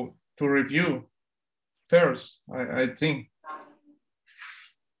to review first, I think.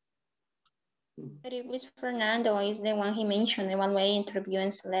 But it was Fernando is the one he mentioned, the one way interview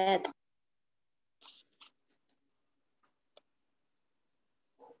and select.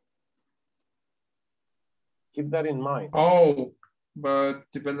 Keep that in mind. Oh, but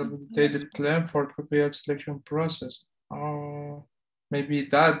develop a detailed plan for prepared selection process. Oh, maybe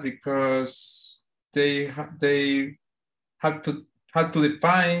that because they have to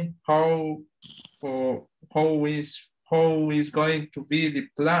define how is going to be the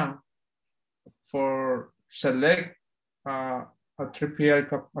plan for select a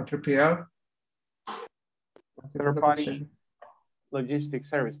 3PL. Third-party logistics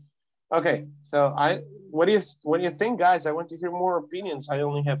service. Okay, so what do you think, guys? I want to hear more opinions. I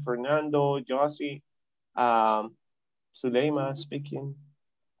only have Fernando, Josie, Suleima speaking,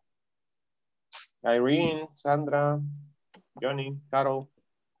 Irene, Sandra, Johnny, Carol,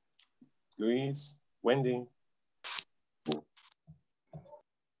 Luis, Wendy.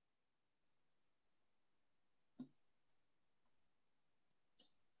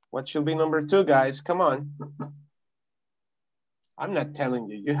 What should be number 2, guys? Come on. I'm not telling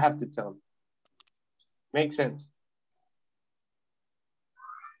you. You have to tell me. Makes sense.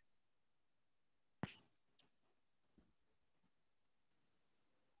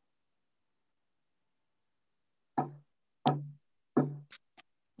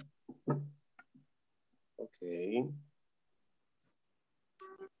 Okay.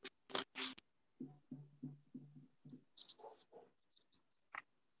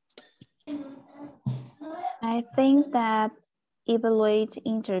 I think that evaluate,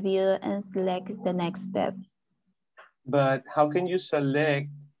 interview, and select is the next step. But how can you select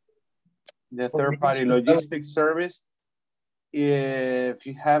the third-party logistics service if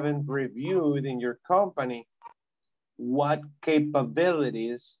you haven't reviewed in your company what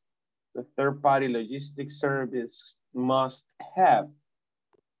capabilities the third-party logistics service must have.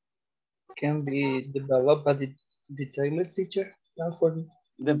 Can be developed by the detailed teacher for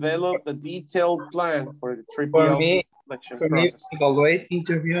develop a detailed plan for the for me, selection for process. me, evaluate,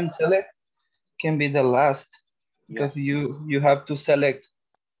 interview, and select can be the last because yes. you have to select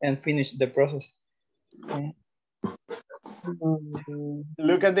and finish the process. Okay.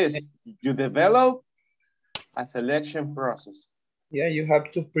 Look at this. You develop a selection process. Yeah, you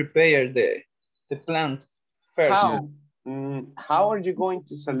have to prepare the plan first. How? How are you going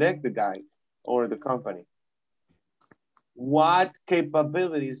to select the guy or the company? What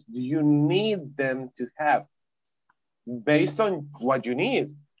capabilities do you need them to have based on what you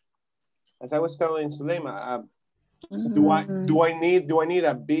need? As I was telling Sulema, do I need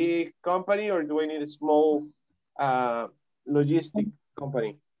a big company or do I need a small logistic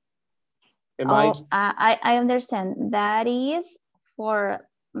company? I understand. That is for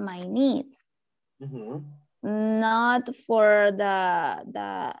my needs, not for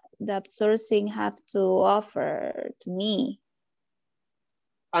the outsourcing have to offer to me.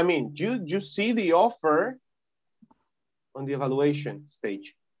 I mean, you see the offer on the evaluation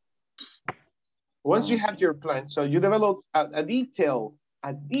stage. Once you have your plan, so you develop a detailed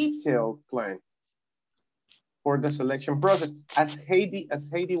plan for the selection process. As Heidi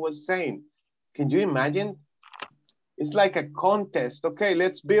was saying, can you imagine? It's like a contest. Okay,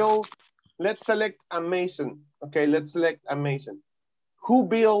 let's select a mason. Okay, let's select a mason. Who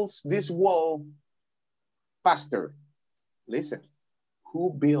builds this wall faster? Listen,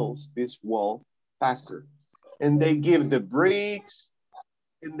 who builds this wall faster? And they give the bricks,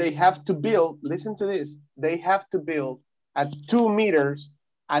 and they have to build, listen to this, they have to build a 2 meters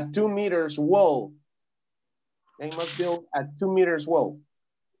wall. They must build a 2 meters wall.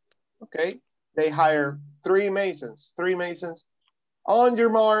 Okay, they hire 3 masons. On your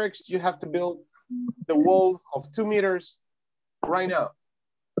marks, you have to build the wall of 2 meters right now.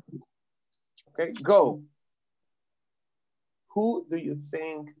 Okay, go. Who do you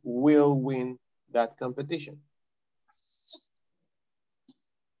think will win that competition?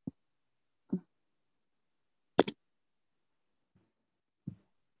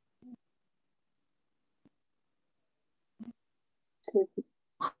 I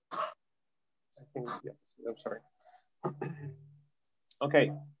think, yes, I'm sorry.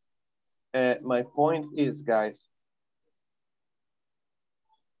 Okay, my point is, guys,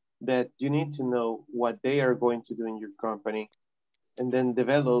 that you need to know what they are going to do in your company and then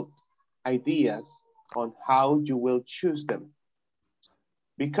develop ideas on how you will choose them.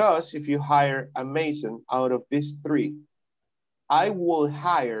 Because if you hire a mason out of these 3, I will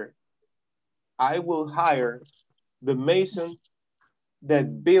hire the mason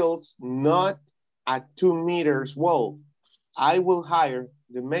that builds not a 2 meters wall. I will hire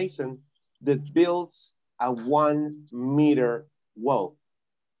the mason that builds a 1 meter wall.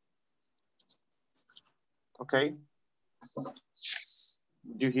 Okay?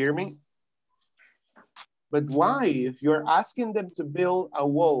 You hear me? But why? If you're asking them to build a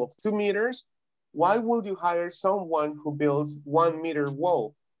wall of 2 meters, why would you hire someone who builds 1 meter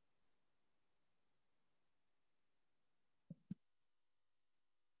wall?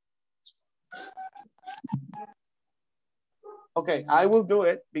 Okay, I will do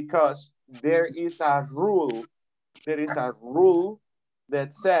it because there is a rule. There is a rule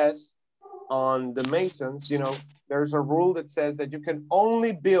that says on the masons, you know, there's a rule that says that you can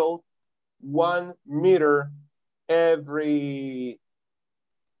only build 1 meter every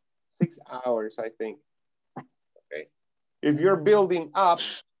 6 hours, I think. Okay. If you're building up,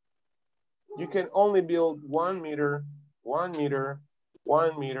 you can only build 1 meter, 1 meter,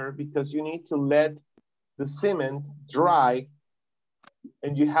 1 meter, because you need to let the cement dry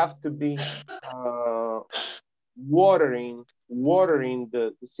and you have to be watering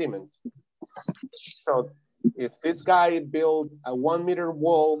the cement. So if this guy built a 1 meter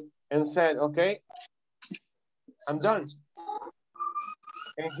wall and said, okay, I'm done.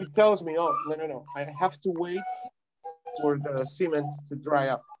 And he tells me, oh, no, I have to wait for the cement to dry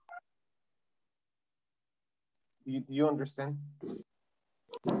up. Do you understand?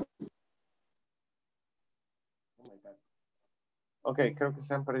 Oh my God. Ok, creo que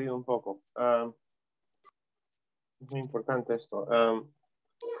se han perdido un poco. Es muy importante esto.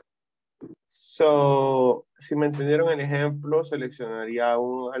 So, si me entendieron el ejemplo, seleccionaría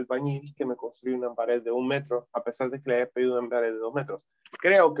un albañil que me construye una pared de 1 metro, a pesar de que le haya pedido una pared de 2 metros.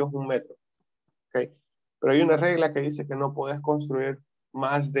 Creo que es 1 metro. Okay. Pero hay una regla que dice que no puedes construir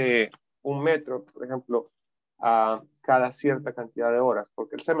más de 1 metro, por ejemplo, a cada cierta cantidad de horas,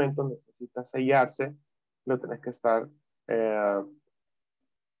 porque el cemento necesita sellarse lo tenés que estar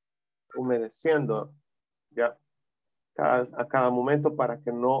humedeciendo ya a cada momento para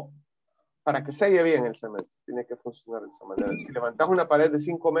que selle bien el cemento. Tiene que funcionar de esa manera. Si levantas una pared de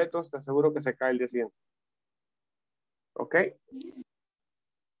 5 metros, te aseguro que se cae el día siguiente. ¿Ok?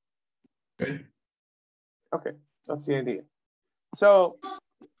 Okay, that's the idea. So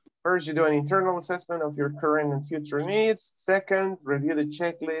first, you do an internal assessment of your current and future needs. Second, review the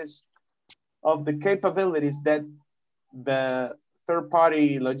checklist of the capabilities that the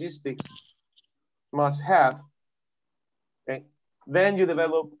third-party logistics must have. Okay. Then you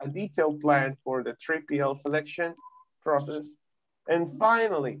develop a detailed plan for the 3PL selection process. And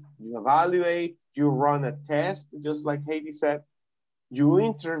finally, you evaluate, you run a test, just like Heidi said, you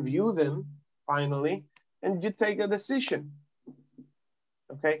interview them finally, and you take a decision.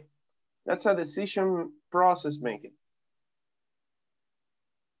 Okay, that's a decision process making.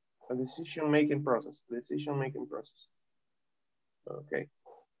 A decision-making process. Okay.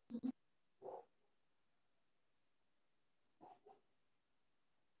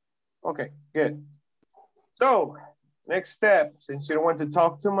 Okay, good. So, next step, since you don't want to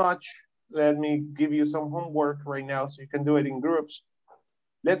talk too much, let me give you some homework right now so you can do it in groups.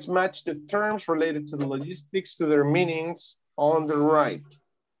 Let's match the terms related to the logistics to their meanings on the right.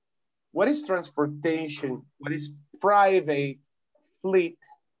 What is transportation? What is private fleet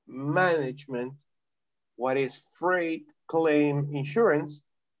management? What is freight claim insurance?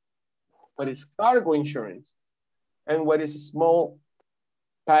 What is cargo insurance? And what is small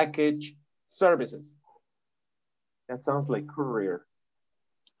package services? That sounds like courier.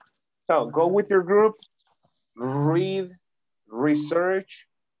 So go with your group, read, research,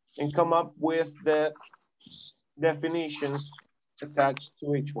 and come up with the definitions attached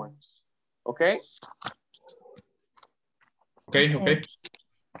to each one. Okay? Okay. Let's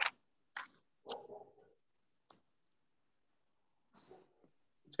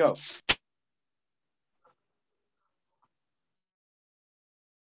go.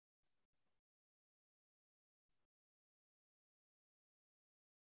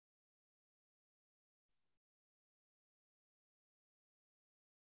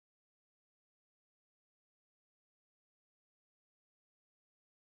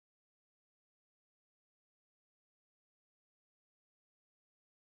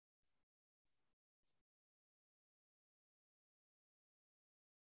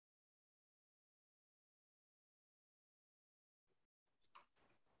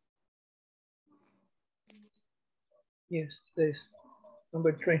 Yes, this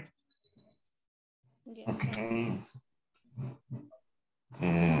number 3. Okay.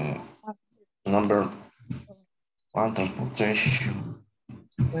 Number 1, transportation.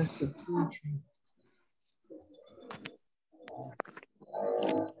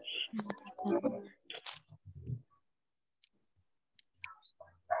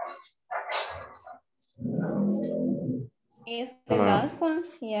 Is the last one?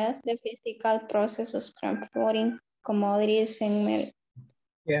 Yes, the physical process of transporting commodities and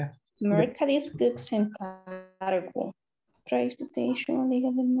merchandise, goods, and cargo. Transportation,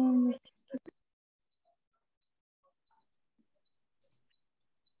 legal demand.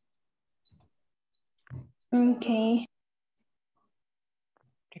 Okay.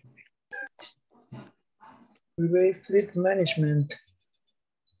 Private fleet management.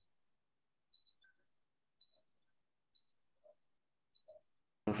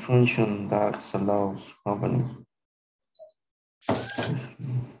 A function that allows companies.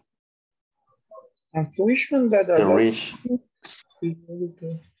 A function that allows.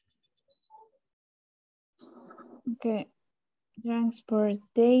 Okay.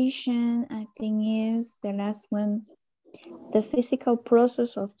 Transportation, I think, is the last one. The physical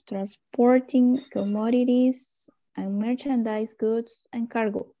process of transporting commodities and merchandise, goods, and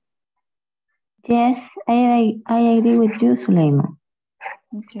cargo. Yes, I agree with you, Suleiman.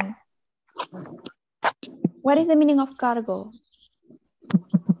 Okay. What is the meaning of cargo?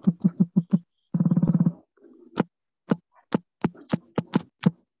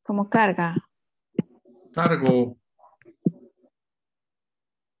 Como carga. Cargo.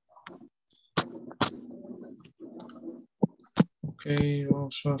 Okay,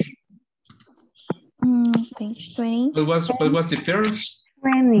 also. Page 20. What was the first?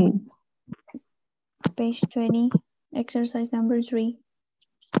 20. Page 20, exercise number 3.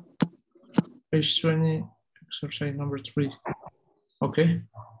 Page 20, exercise number 3. Okay.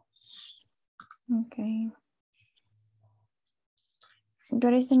 Okay.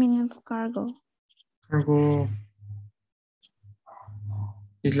 What is the meaning of cargo? Cargo.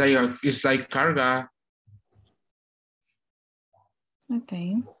 It's like carga.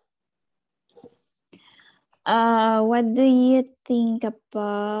 Okay. What do you think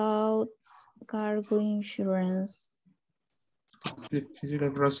about cargo insurance? The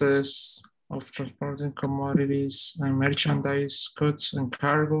physical process of transporting commodities and merchandise, goods and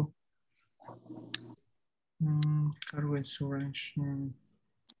cargo. Cargo insurance.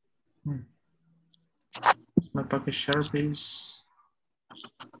 My package service.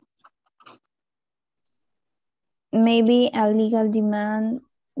 Maybe a legal demand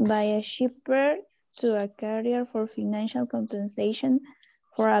by a shipper to a carrier for financial compensation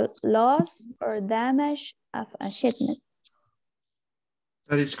for a loss or damage of a shipment.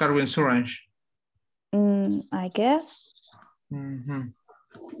 That is cargo insurance. I guess.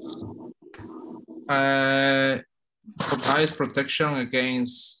 Provides protection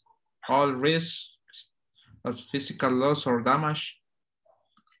against all risks as physical loss or damage.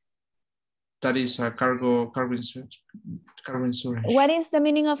 That is a cargo insurance. What is the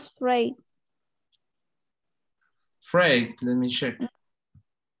meaning of freight? Freight, let me check.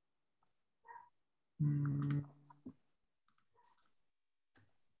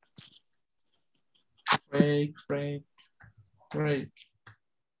 Freight.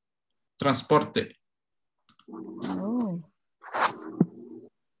 Transporte. Oh.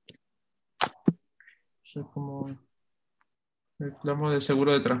 Es como reclamo de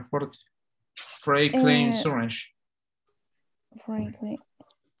seguro de transporte. Freight claim insurance. Freight claim.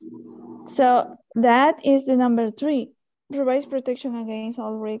 So that is the number 3. Provides protection against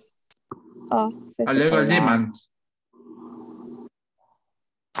all risks of A legal demand.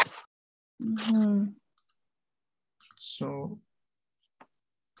 So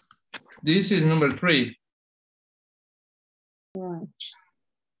this is number 3.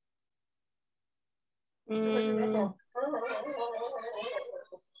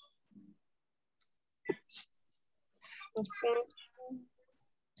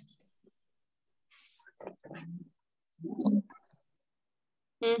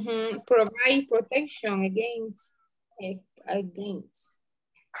 Provide protection against.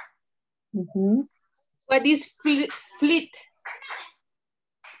 What is fleet?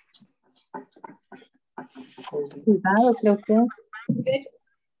 Privado, creo que.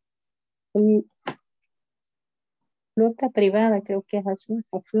 Flota privada, creo que es así,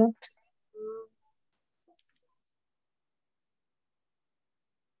 o flota.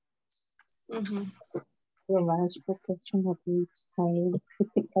 Provides protection against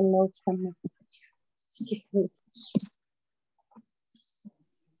critical loss and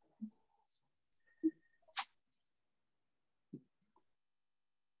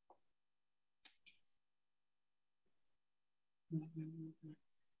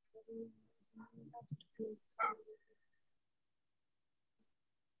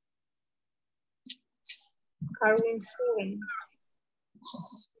Cargo insurance.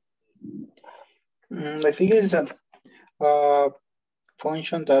 I think it's a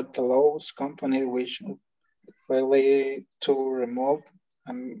function that allows companies which really to remove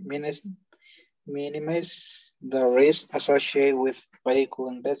and minimize the risk associated with vehicle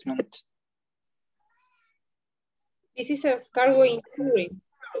investment. This is a cargo insurance.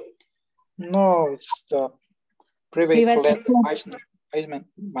 No, it's the private fleet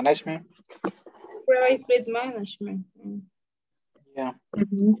management. Private fleet management. Yeah.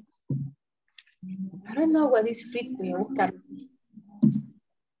 I don't know what is fleet.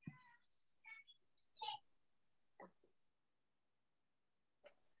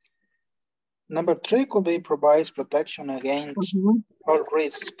 Number 3 could be provides protection against all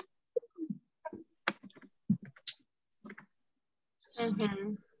risk.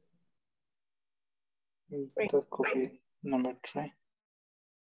 That could be number 3.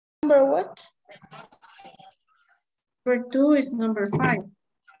 Number what? Number 2 is number 5.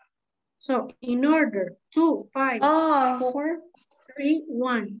 So in order, 2, 5, 4, 3,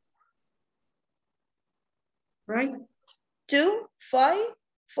 1. Right? 2, 5,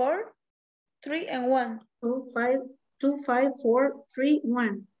 4, 3, and 1. 2, 5, 4, 3,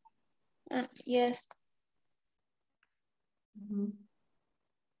 1. Yes.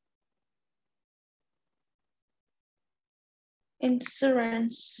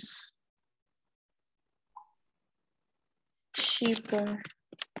 Insurance. Cheaper.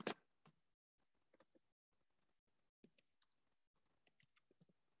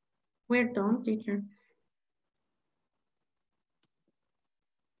 We're done, teacher.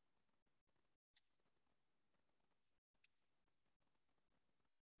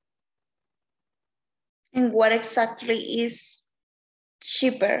 And what exactly is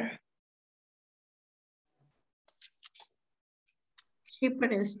cheaper?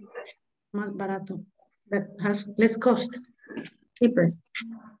 Cheaper es más barato. That has less cost. Cheaper.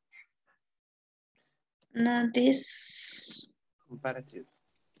 No, this Comparative.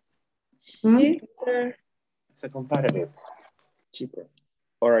 cheaper. It's a comparative. Cheaper.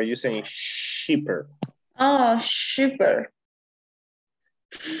 Or are you saying cheaper? Oh, cheaper.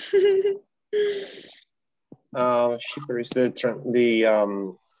 Shipper is the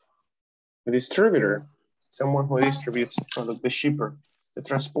distributor, someone who distributes the shipper, the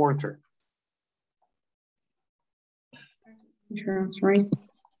transporter. Insurance, right?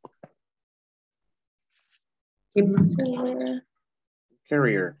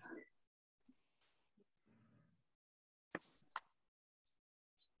 Carrier.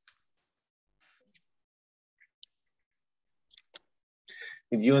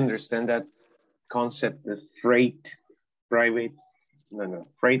 Did you understand that concept, the freight claim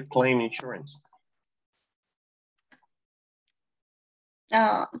insurance?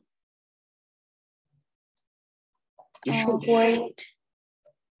 You should. Wait.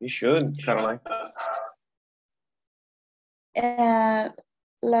 You should, Caroline.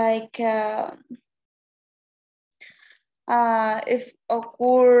 If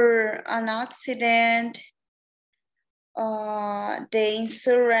occur an accident, the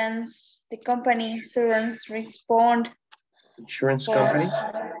company insurance respond. Insurance company?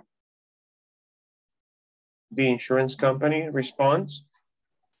 The insurance company responds?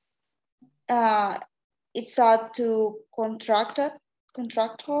 It's up to contractual,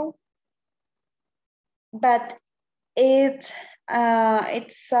 but it's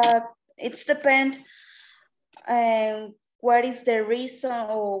depend what is the reason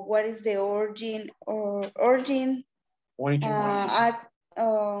or what is the origin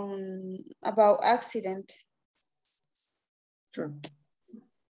about accident. Sure.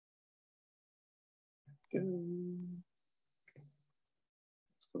 Let's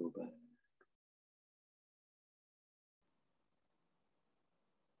go back.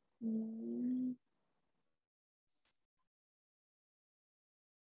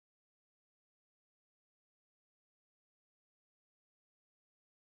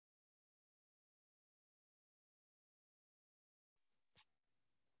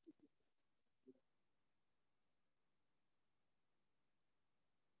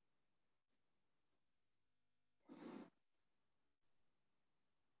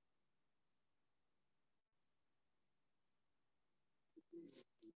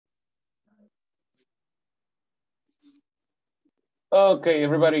 Okay,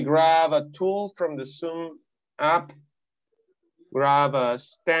 everybody grab a tool from the Zoom app. Grab a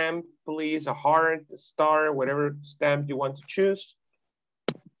stamp, please, a heart, a star, whatever stamp you want to choose.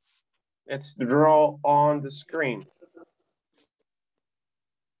 Let's draw on the screen.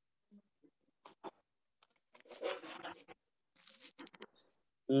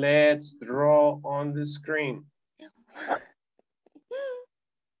 Let's draw on the screen.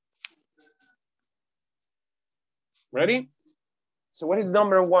 Ready? So what is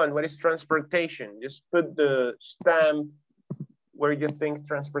number one? What is transportation? Just put the stamp where you think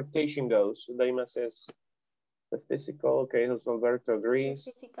transportation goes. Daima says the physical. Okay, Jose Alberto agrees.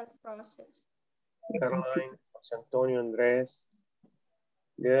 The physical process. Caroline, Jose Antonio, Andres.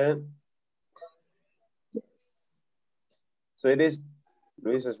 Good. So it is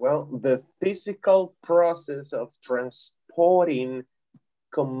Luis as well. The physical process of transporting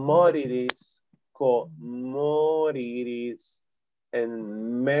commodities,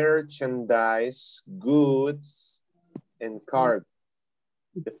 and merchandise, goods, and cargo.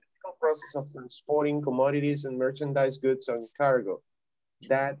 The physical process of transporting commodities and merchandise, goods, and cargo.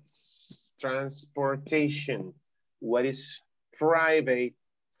 That's transportation. What is private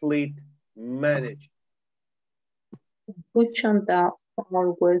fleet management? Function that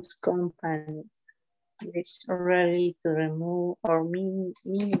always companies is ready to remove or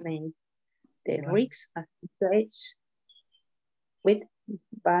minimize the risks associated with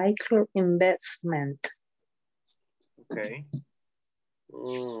vehicle investment. Okay.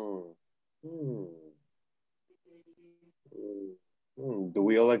 Do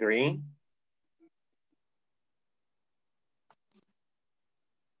we all agree?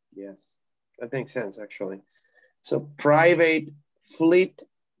 Yes, that makes sense actually. So private fleet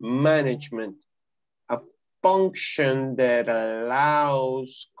management, a function that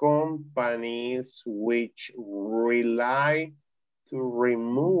allows companies which rely to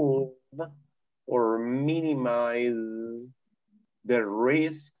remove or minimize the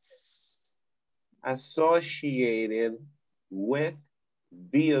risks associated with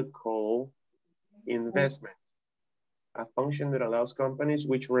vehicle investment. A function that allows companies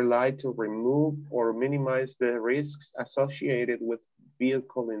which rely to remove or minimize the risks associated with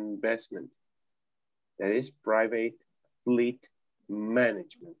vehicle investment. That is private fleet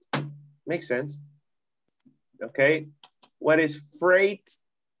management. Makes sense? Okay, what is freight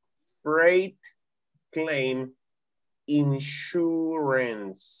claim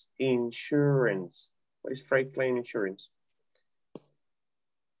insurance? Insurance. What is freight claim insurance?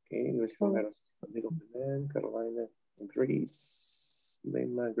 Okay, Luis Romero, legal demand, Carolina agrees,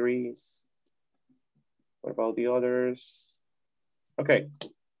 Lima agrees. What about the others? Okay.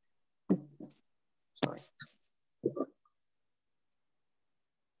 Sorry.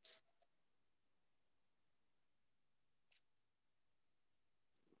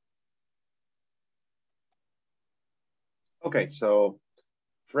 Okay, so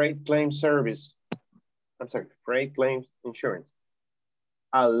freight claim service. I'm sorry, freight claim insurance.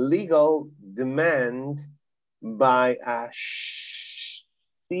 A legal demand by a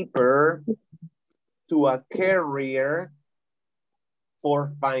shipper to a carrier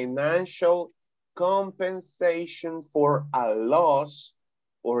for financial compensation for a loss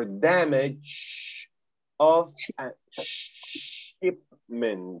or damage of a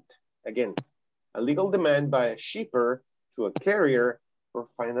shipment. Again, a legal demand by a shipper to a carrier for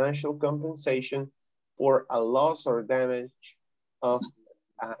financial compensation for a loss or damage of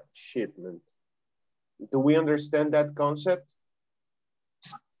a shipment. Do we understand that concept?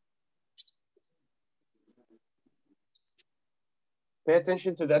 Pay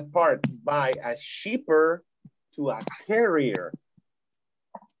attention to that part. By a shipper to a carrier.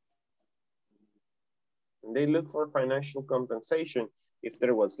 And they look for financial compensation if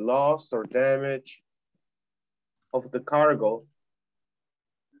there was loss or damage of the cargo.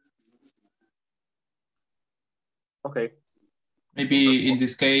 Okay. Maybe in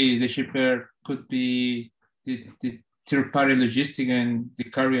this case, the shipper could be the third-party logistic, and the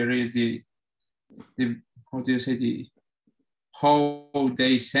carrier is the how do you say, how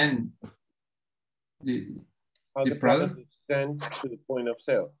they send the product is sent to the point of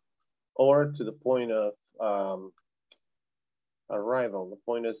sale or to the point of arrival, the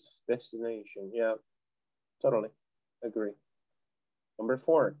point of destination. Yeah, totally agree. Number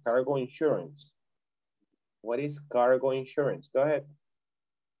 4, cargo insurance. What is cargo insurance? Go ahead.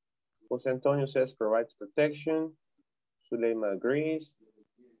 Jose Antonio says provides protection. Suleima agrees.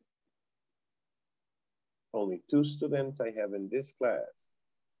 Only 2 students I have in this class.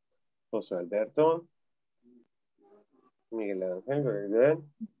 Jose Alberto. Miguel Angel, very good.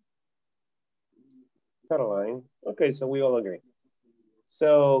 Caroline. Okay, so we all agree.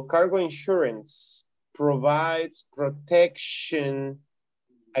 So cargo insurance provides protection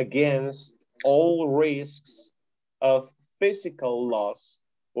against all risks of physical loss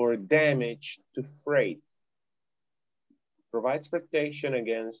or damage to freight. Provides protection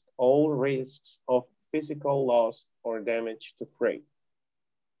against all risks of physical loss or damage to freight.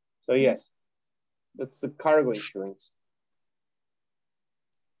 So yes, that's the cargo insurance.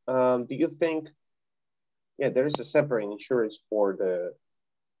 Do you think, yeah, there is a separate insurance for the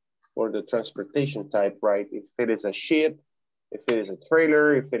transportation type, right? If it is a ship, if it is a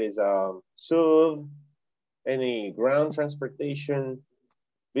trailer, if it is a SUV, any ground transportation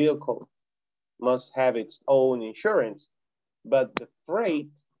vehicle must have its own insurance. But the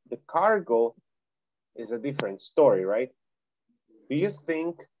freight, the cargo, is a different story, right? Do you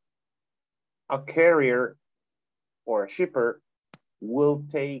think a carrier or a shipper will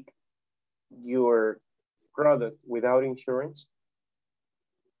take your product without insurance?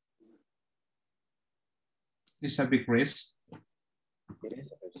 It's a big risk. It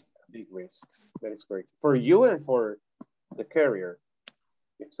is a big risk. That is great. For you and for the carrier.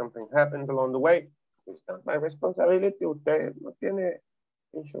 If something happens along the way, it's not my responsibility. Usted no tiene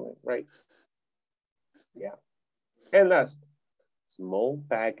insurance, right? Yeah. And last, small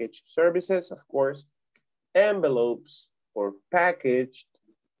package services, of course, envelopes or packaged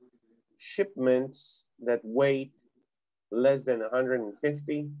shipments that weigh less than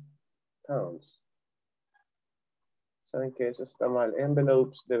 150 pounds. ¿Saben que eso está mal?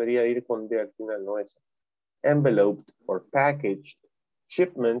 Envelopes debería ir con D al final, no es. Enveloped or packaged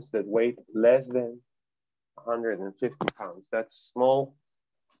shipments that weigh less than 150 pounds. That's small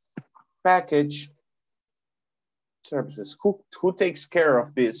package services. Who takes care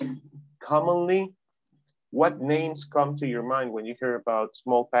of this? Commonly, what names come to your mind when you hear about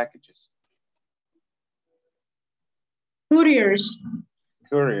small packages? Couriers.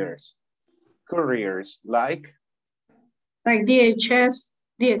 Couriers. Couriers, like? Like DHS,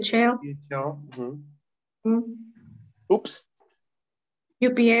 DHL. DHL. Mm-hmm. Mm-hmm. Oops.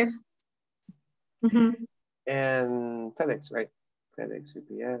 UPS. Mm-hmm. And FedEx, right? FedEx,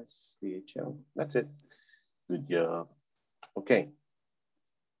 UPS, DHL. That's it. Good job. Okay.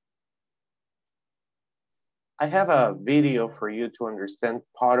 I have a video for you to understand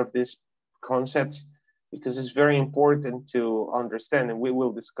part of these concepts. because it's very important to understand, and we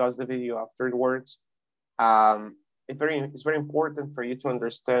will discuss the video afterwards. It's very important for you to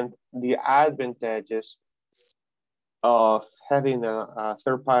understand the advantages of having a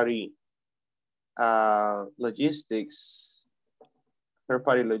third-party logistics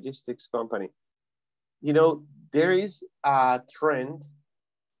company. You know, there is a trend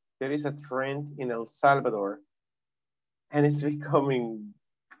in El Salvador, and it's becoming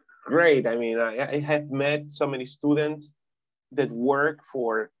great. I mean, I have met so many students that work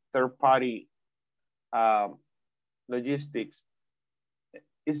for third-party logistics.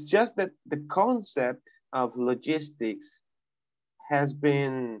 It's just that the concept of logistics has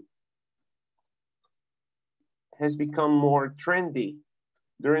become more trendy.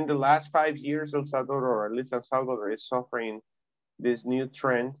 During the last 5 years, El Salvador, or at least El Salvador, is suffering this new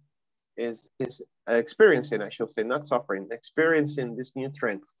trend, is experiencing, I should say, not suffering, experiencing this new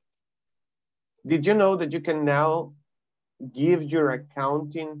trend. Did you know that you can now give your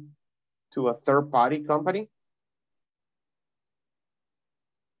accounting to a third-party company?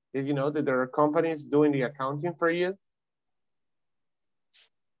 Did you know that there are companies doing the accounting for you?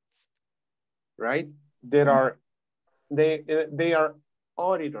 Right? They are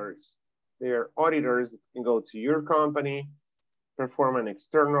auditors. They are auditors that can go to your company, perform an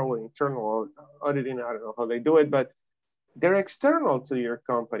external or internal auditing. I don't know how they do it, but they're external to your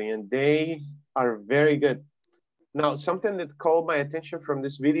company and they are very good. Now, something that called my attention from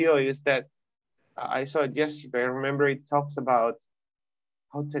this video is that I saw it yesterday. I remember it talks about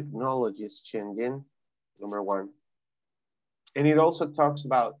how technology is changing, number one. And it also talks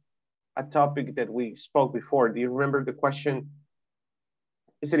about a topic that we spoke before. Do you remember the question,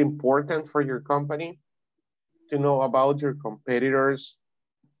 is it important for your company to know about your competitors'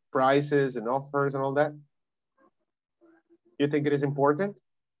 prices and offers and all that? You think it is important?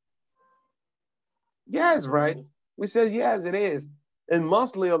 Yes, right? We said, yes, it is. And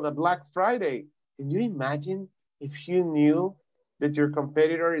mostly on the Black Friday. Can you imagine if you knew that your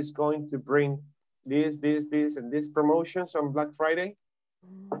competitor is going to bring this, and this promotions on Black Friday?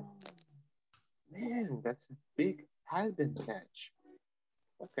 Man, that's a big advantage.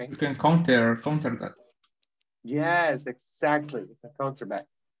 Okay. You can counter that. Yes, exactly. You can counter back.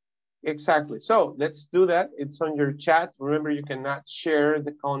 Exactly. So let's do that. It's on your chat. Remember, you cannot share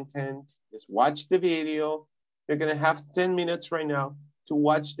the content. Just watch the video. You're going to have 10 minutes right now to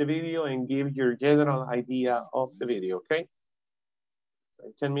watch the video and give your general idea of the video, okay? So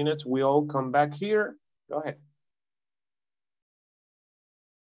in 10 minutes, we all come back here. Go ahead.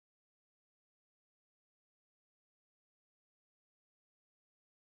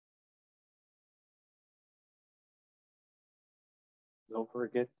 Don't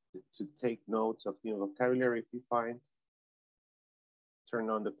forget to take notes of new vocabulary if you find. Turn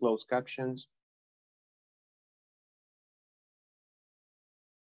on the closed captions.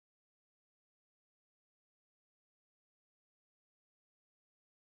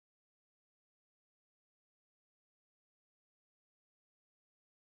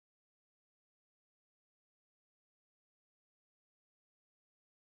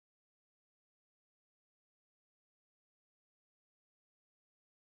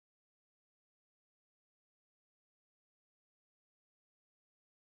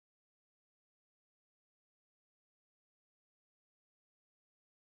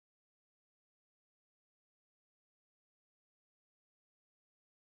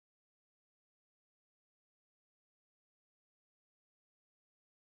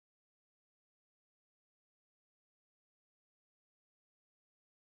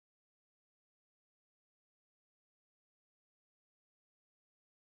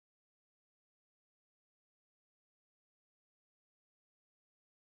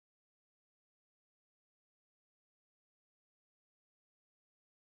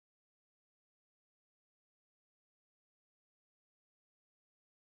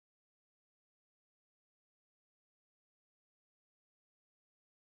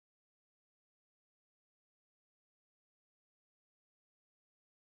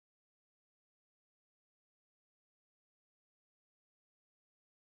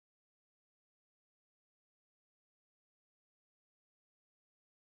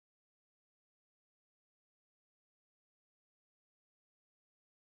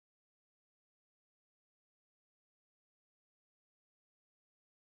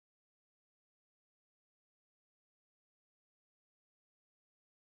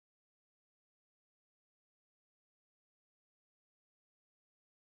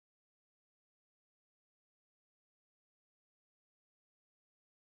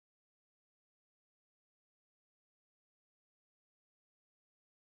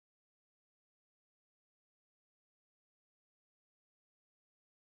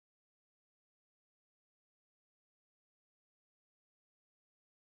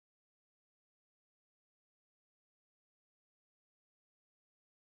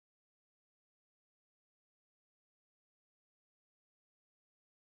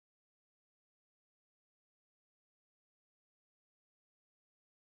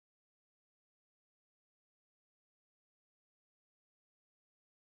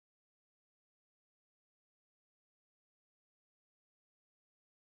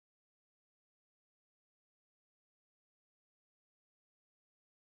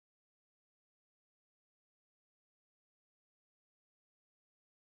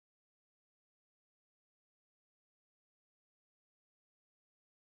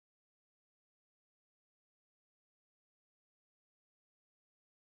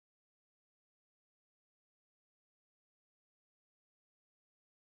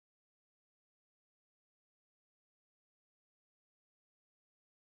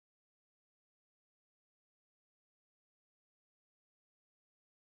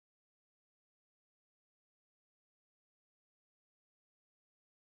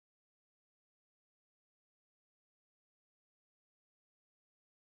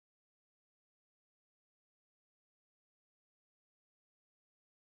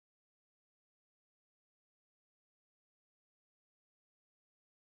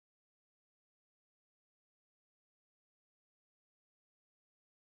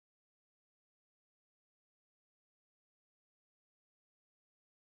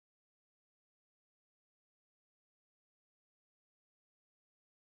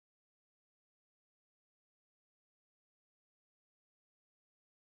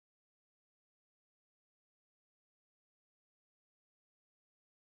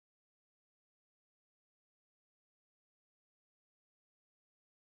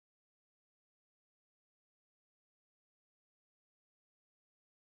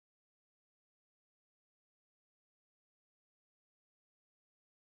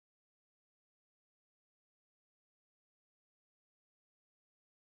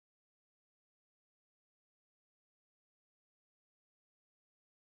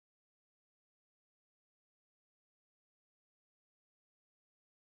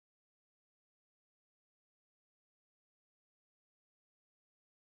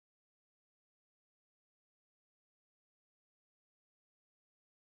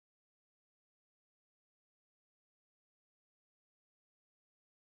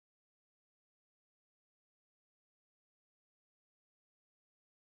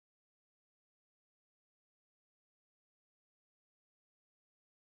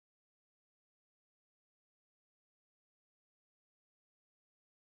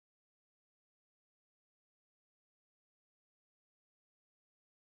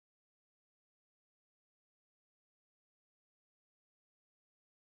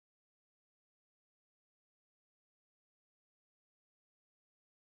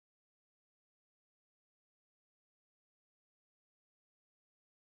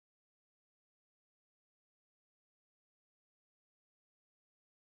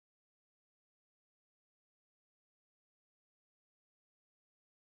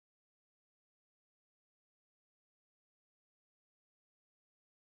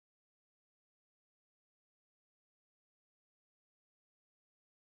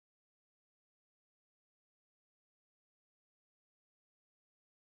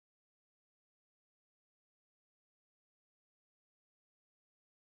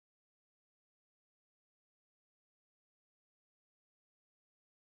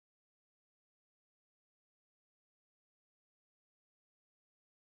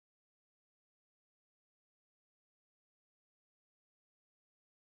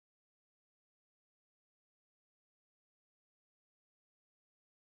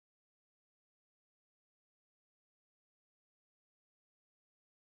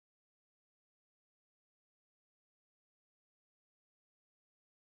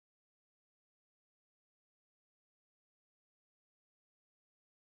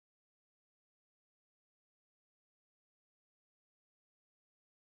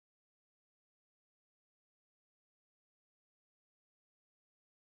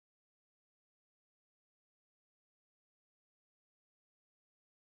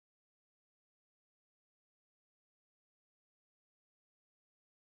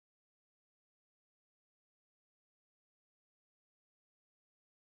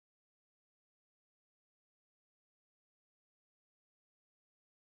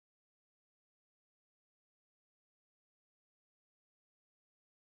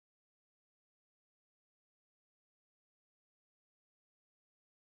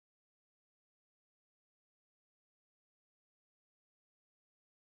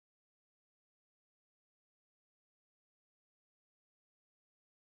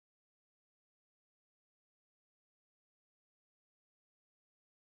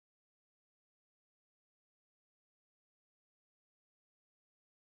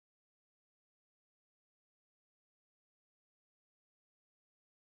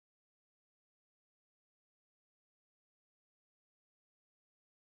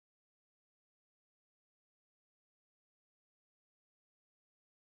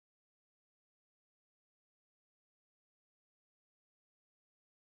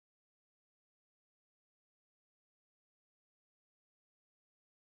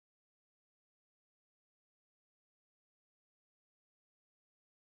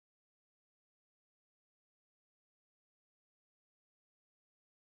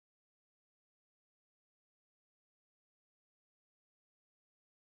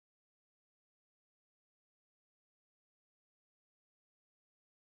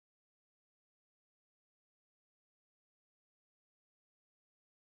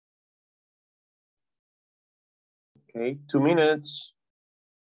 Okay, 2 minutes.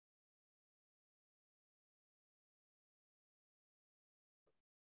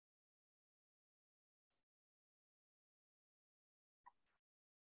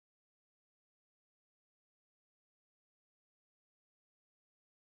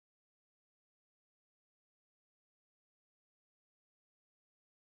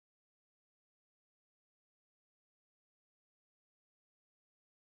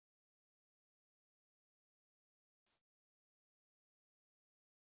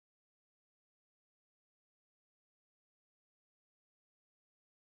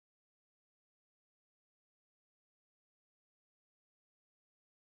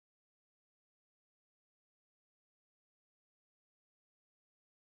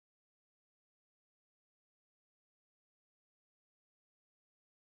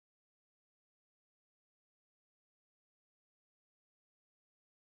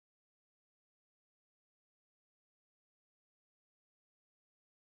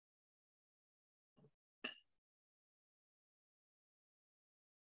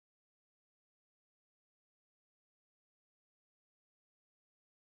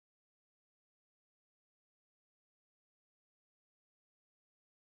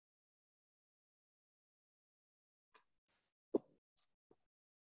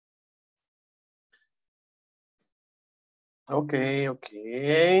 Okay.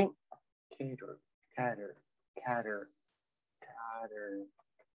 Cater.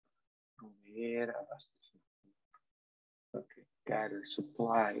 Okay, gather,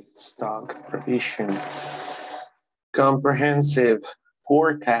 supply, stock, provision, comprehensive,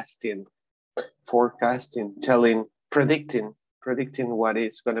 forecasting, predicting what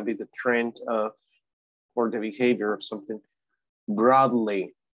is going to be the trend of or the behavior of something,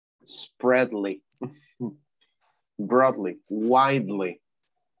 broadly, spreadly, broadly, widely,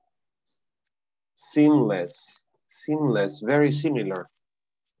 seamless, very similar,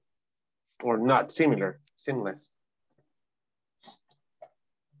 or not similar, seamless.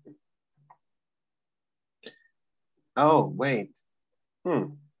 Oh, wait.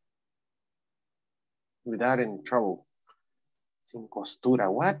 Without any trouble. Sin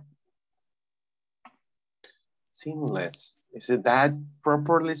costura, what? Seamless. Is it that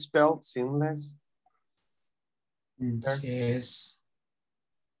properly spelled, seamless? Yes.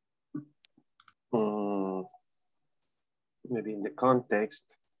 Maybe in the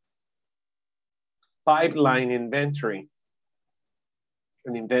context. Pipeline inventory.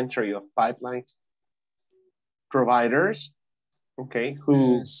 An inventory of pipelines. Providers. Okay,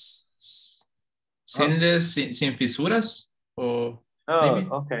 who? Seamless, sin fisuras, or maybe?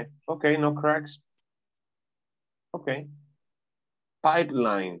 Okay, no cracks. Okay.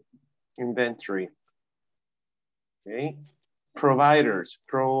 Pipeline inventory. Okay. Providers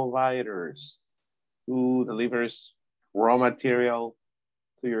who delivers raw material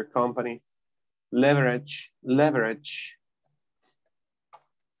to your company. Leverage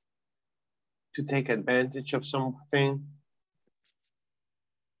to take advantage of something.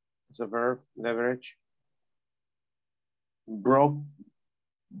 It's a verb, leverage. Brokerage.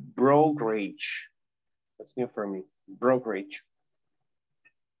 That's new for me. Brokerage.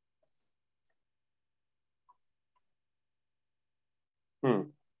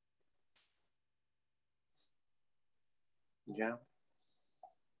 Yeah.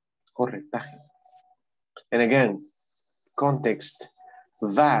 Correctaje. And again, context.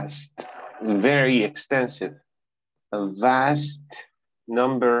 Vast, very extensive. A vast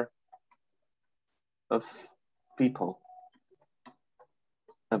number of people.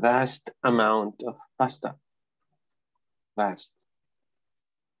 A vast amount of pasta. Vast.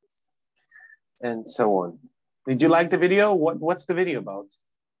 And so on. Did you like the video? What's the video about?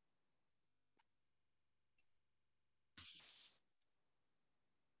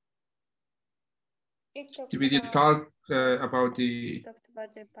 The video talk about the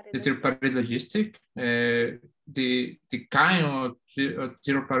third-party logistic, the kind of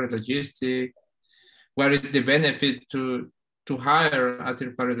third-party logistic. What is the benefit to hire a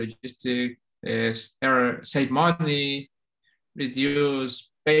third-party logistic? Save money,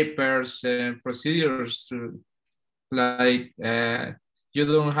 reduce papers and procedures to like you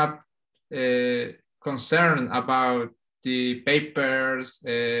don't have concern about the papers,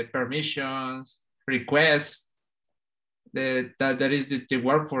 permissions, requests. That is the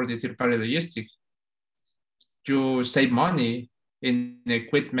work for the third-party logistics. You save money in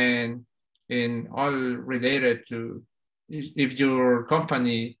equipment, in all related to if your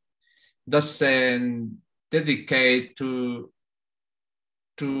company doesn't dedicate to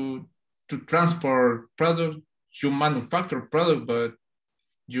transport product, you manufacture product, but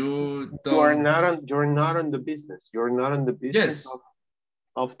you You're don't. not on the business. You're not on the business Yes.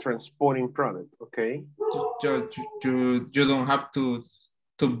 of transporting product. Okay. You don't have to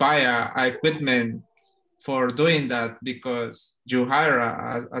buy a equipment for doing that because you hire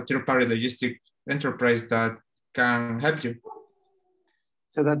a third-party logistic enterprise that can help you.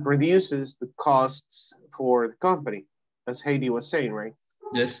 So that reduces the costs for the company, as Heidi was saying, right?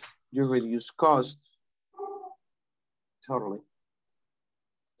 Yes. You reduce cost. Totally.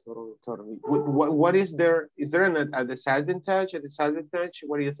 What is there? Is there a disadvantage? A disadvantage?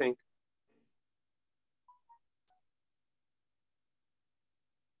 What do you think?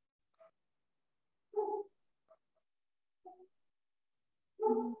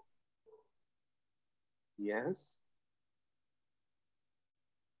 Yes.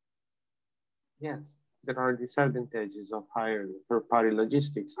 Yes, there are disadvantages of hiring third-party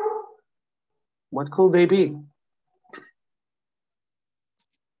logistics. What could they be?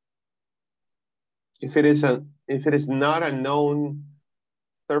 If it is not a known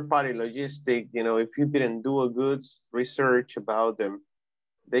third-party logistic, you know, if you didn't do a good research about them,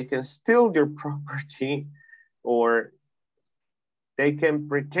 they can steal your property, or they can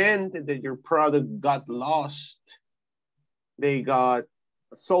pretend that your product got lost. They got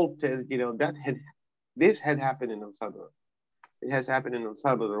assaulted, you know, this had happened in El Salvador. It has happened in El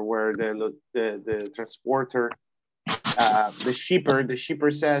Salvador where the transporter, the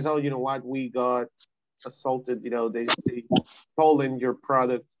shipper says, oh, you know what, we got assaulted, you know, they stolen your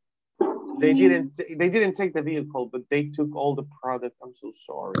product. They didn't take the vehicle, but they took all the product. I'm so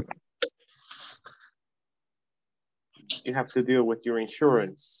sorry. You have to deal with your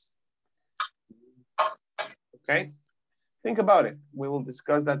insurance. Okay? Think about it. We will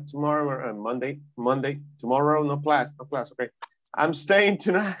discuss that tomorrow or Monday. Tomorrow, no class, okay? I'm staying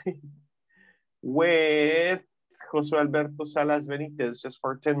tonight with José Alberto Salas Benitez just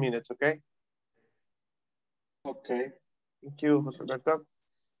for 10 minutes, okay? Okay. Thank you, José Alberto.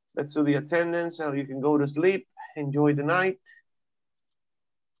 Let's do the attendance so you can go to sleep. Enjoy the night.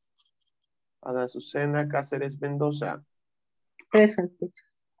 Ana Susana Cáceres Mendoza. Present.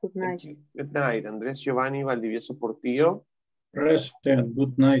 Good night. Good night. Andrés Giovanni Valdivieso Portillo. Present.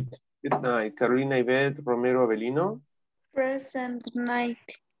 Good night. Good night. Carolina Ivette Romero Avelino. Present. Good night.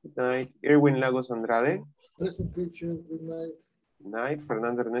 Good night. Erwin Lagos Andrade. Present, teacher. Good night. Good night.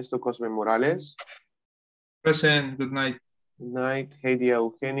 Fernando Ernesto Cosme Morales. Present. Good night. Good night. Heidi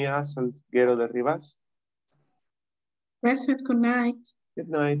Eugenia Salguero de Rivas. Present. Good night. Good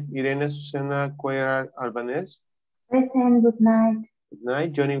night. Irene Susana Cuellar Albanés. Present, good night. Good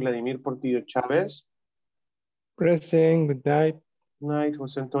night. Johnny Vladimir Portillo Chávez. Present, good night. Good night.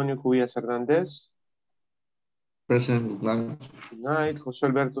 José Antonio Cubillas Hernández. Present, good night. Good night. José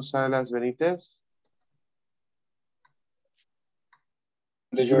Alberto Salas Benítez.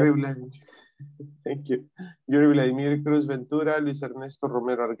 Thank you. Yuri Vladimir Cruz Ventura, Luis Ernesto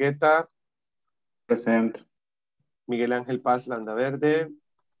Romero Argueta. Present. Miguel Ángel Paz Landaverde.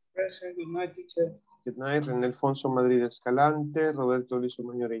 Present, good night, teacher. Good night. René Alfonso Madrid Escalante, Roberto Luis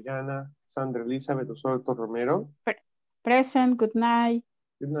Umaño Orellana, Sandra Elizabeth Osoto Romero. Present, good night.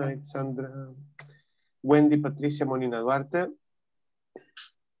 Good night, Sandra. Wendy Patricia Molina Duarte.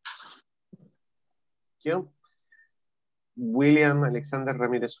 Thank you. William Alexander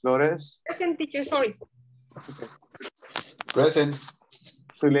Ramírez Flores. Present, teacher, sorry. Okay. Present.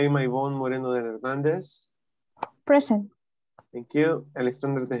 Zuleima Ivonne Moreno de Hernández. Present. Thank you.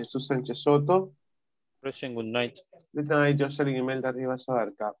 Alexander de Jesús Sánchez Soto. Present, good night. Good night. Jocelyn Imelda Rivas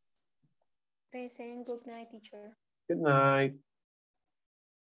Abarca. Present, good night, teacher. Good night.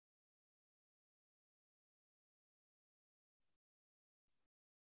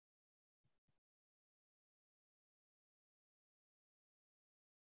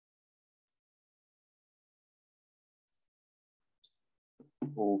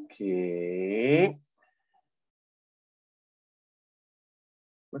 Okay.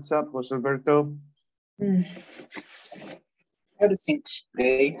 What's up, Jose Alberto? Everything's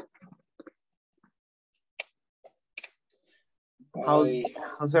great.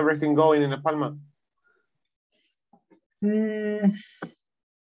 How's everything going in La Palma?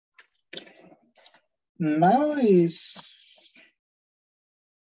 Now is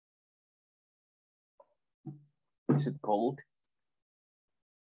it cold?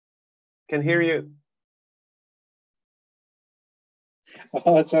 Can hear you.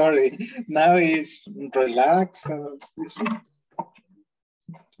 oh sorry. Now is relaxed.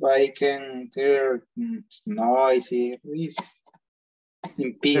 I can hear noisy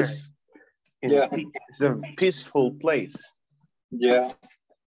in peace. Yeah. It's a peaceful place. Yeah.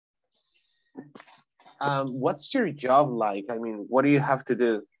 What's your job like? I mean, what do you have to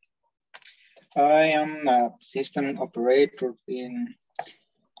do? I am a system operator in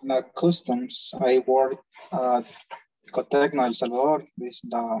customs. I work at Cotecno El Salvador. This is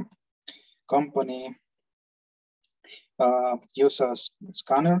the company uses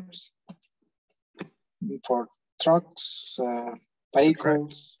scanners for trucks,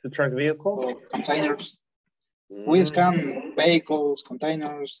 vehicles, to track vehicles, containers. We scan vehicles,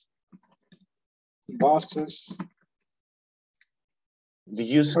 containers, buses. Do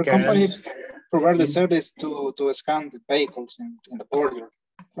you scan? Our company provide the service to scan the vehicles in the border.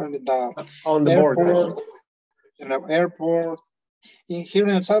 On the border. In the airport. Here in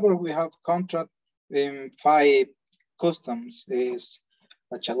El Salvador, we have contract in 5 customs. Is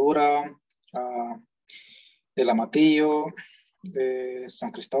Achadura, El Amatillo,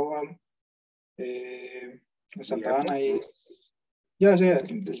 San Cristóbal, Santa Ana is, yeah,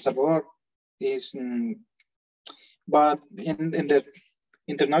 El Salvador is, but in the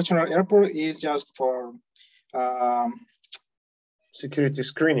international airport is just for security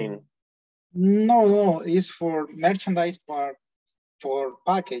screening. No, it's for merchandise part for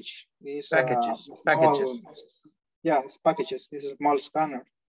package. It's packages. Yeah, it's packages. This is a small scanner.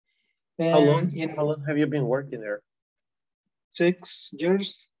 How long have you been working there? 6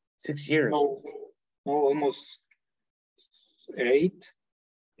 years. 6 years. No, almost 8.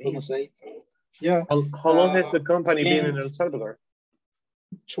 Almost 8. Yeah. How long has the company been in El Salvador?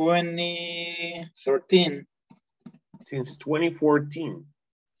 2013. Since 2014.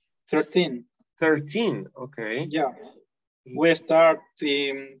 13. 13. Okay. Yeah. We start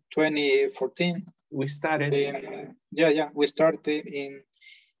in 2014. We started. We started in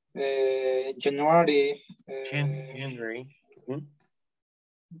January. January.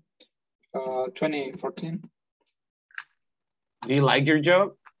 2014. Do you like your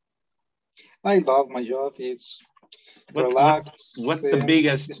job? I love my job. It's relaxed. What's the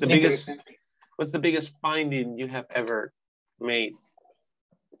biggest finding you have ever made?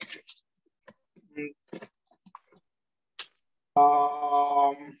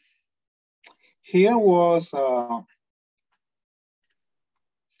 Here was all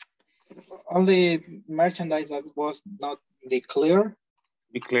the merchandise that was not declared.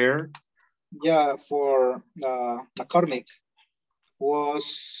 Declared? Yeah, for McCormick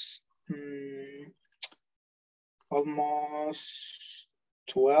was almost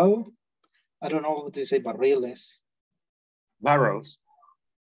 12. I don't know how to say barriles. Barrels.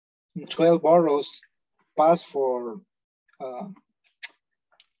 12 barrels passed for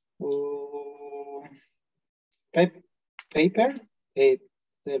paper.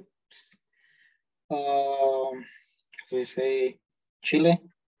 We say Chile.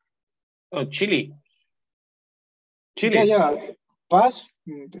 Oh, Chile. Yeah. Pass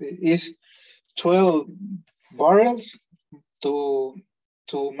is 12 barrels to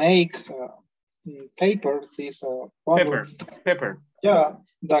make paper. This Pepper. Yeah,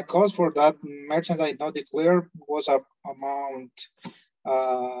 the cost for that merchandise not declared was amount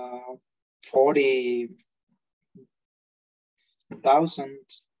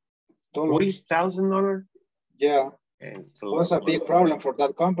 $40,000. $40,000? Yeah, it was a big problem for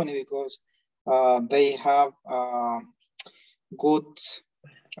that company because they have good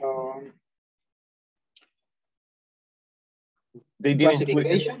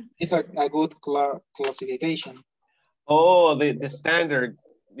classification. It's a good classification. Oh, the standard.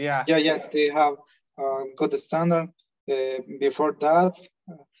 Yeah. Yeah, they have got the standard. Before that,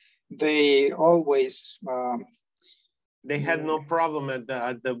 they always they had no problem at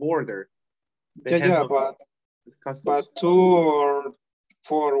the border. But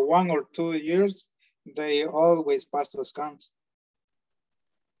for 1 or 2 years, they always pass the scans.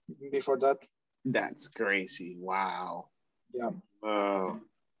 Before that. That's crazy. Wow. Yeah.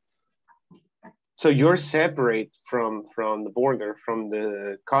 So you're separate from the border, from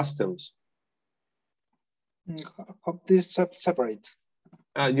the customs. How this separate?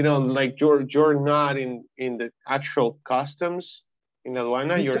 You know, like you're not in the actual customs in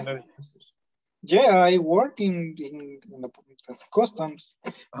aduana. You're not in customs. Yeah, I work in the customs,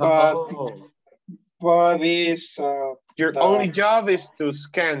 but this your only job is to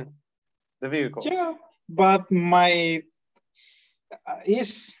scan the vehicle. Yeah, but my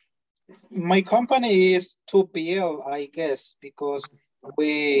company is 2PL, I guess, because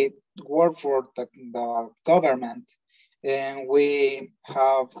we work for the government and we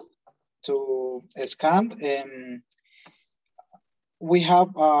have to scan and we have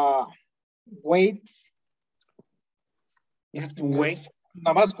weight. You have to weigh?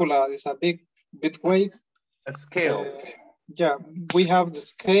 Una báscula is a big weight. A scale. Yeah, we have the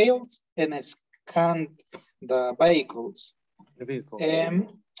scales and scan the vehicles. The vehicle.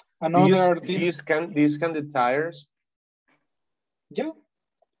 Another do thing. Do you scan the tires? Yeah.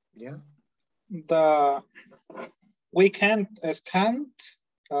 Yeah. We can't scan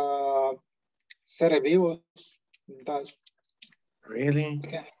cerebros. Really?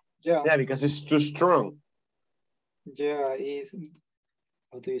 Yeah. Yeah, because it's too strong. Yeah,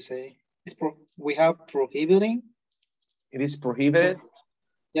 what do you say? We have prohibiting. It is prohibited?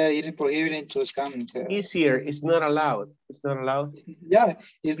 Yeah, it is prohibited to scan. Easier, it's not allowed. It's not allowed? Yeah,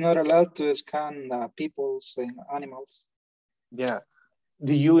 it's not allowed to scan people's and animals. Yeah.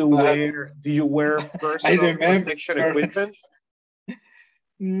 Do you wear personal protection equipment?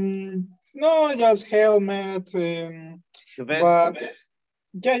 No, just helmet. But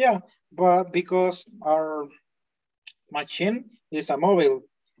yeah, but because our machine is a mobile,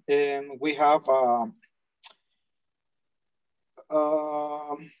 and we have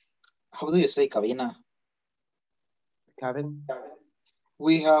how do you say cabina? Cabin?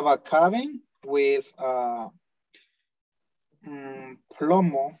 We have a cabin with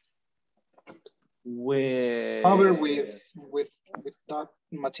plomo. Covered with that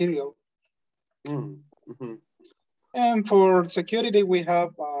material. Mm-hmm. And for security, we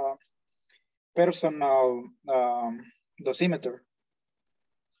have personal dosimeter.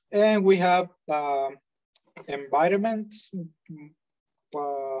 And we have environments.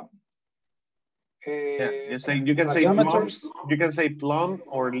 Yeah, it's like you can say plumb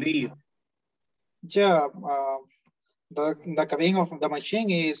or leaf. Yeah, the cabin of the machine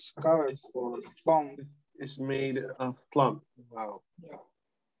is covered for plumb. It's made of plumb. Wow. Yeah.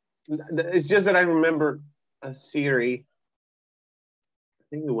 It's just that I remember a series. I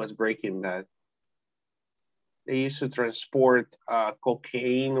think it was Breaking Bad. They used to transport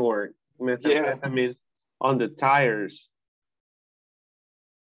cocaine or methamphetamine on the tires.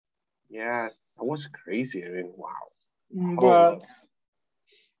 Yeah, that was crazy. I mean, wow. But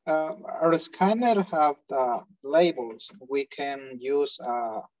our scanner have the labels. We can use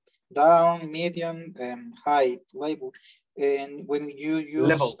down, medium, and high label. And when you use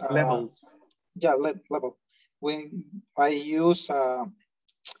levels. Yeah, level. When I use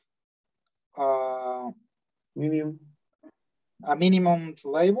medium, a minimum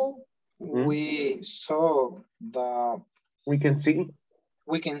label, we saw we can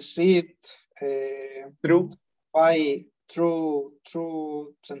see it through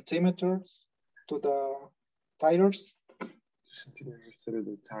centimeters to the tires. Centimeters to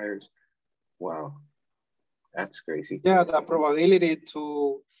the tires. Wow, that's crazy. Yeah, the probability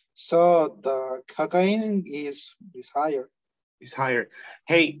to saw the cocaine is higher. It's higher.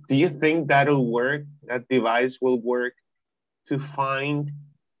 Hey, do you think that'll work? That device will work to find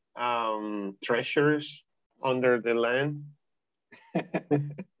treasures under the land?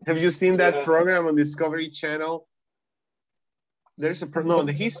 Have you seen that program on Discovery Channel? There's in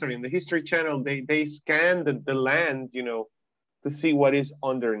the History Channel, they scan the land, you know, to see what is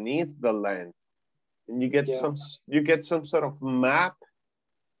underneath the land, and you get some sort of map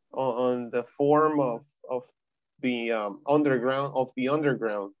on the form of the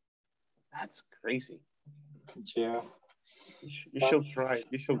underground. That's crazy. Yeah. You should try it.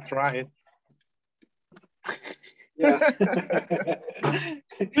 You should try it. Yeah.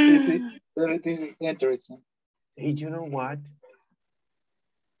 It is interesting. Hey, you know what?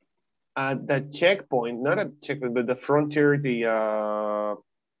 The checkpoint, not a checkpoint, but the frontier, the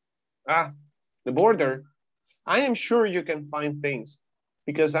border. I am sure you can find things,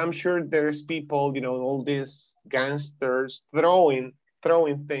 because I'm sure there's people, you know, all these gangsters throwing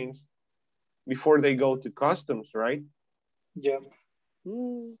things before they go to customs, right? Yeah.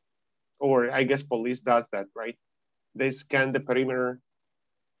 Or I guess police does that, right? They scan the perimeter.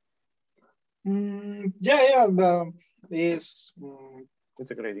 Yeah. It's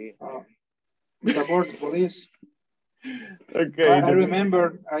a good idea. The border police. Okay. I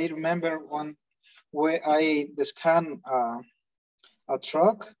remember one where I scanned a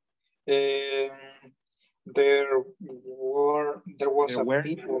truck. There was a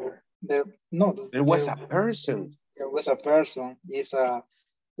people there. No, there was a person. There was a person. It's a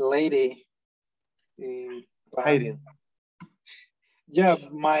lady. Hiding. Yeah,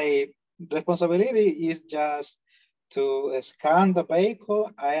 my responsibility is just to scan the vehicle.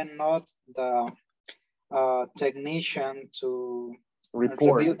 I am not the technician to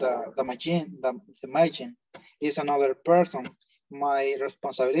review the machine. The machine is another person. My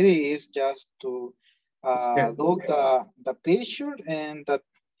responsibility is just to look the picture, and that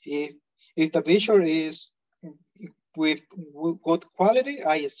if the picture is with good quality,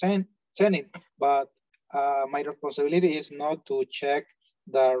 I send it. But my responsibility is not to check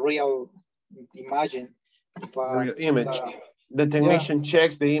the real imagine. But, real image. The technician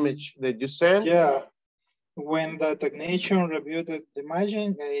checks the image that you sent. Yeah. When the technician reviewed the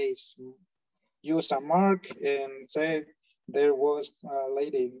imaging, they use a mark and say there was a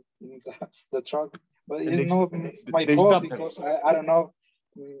lady in the truck. But it's not my fault because I don't know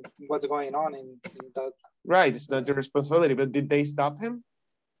what's going on in that. Right, it's not your responsibility, but did they stop him?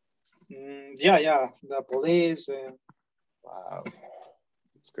 Yeah, the police. Wow,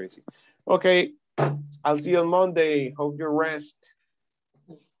 it's crazy. Okay, I'll see you on Monday. Hope you rest.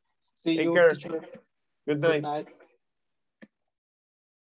 See Take you, care. teacher. Good night. Good night.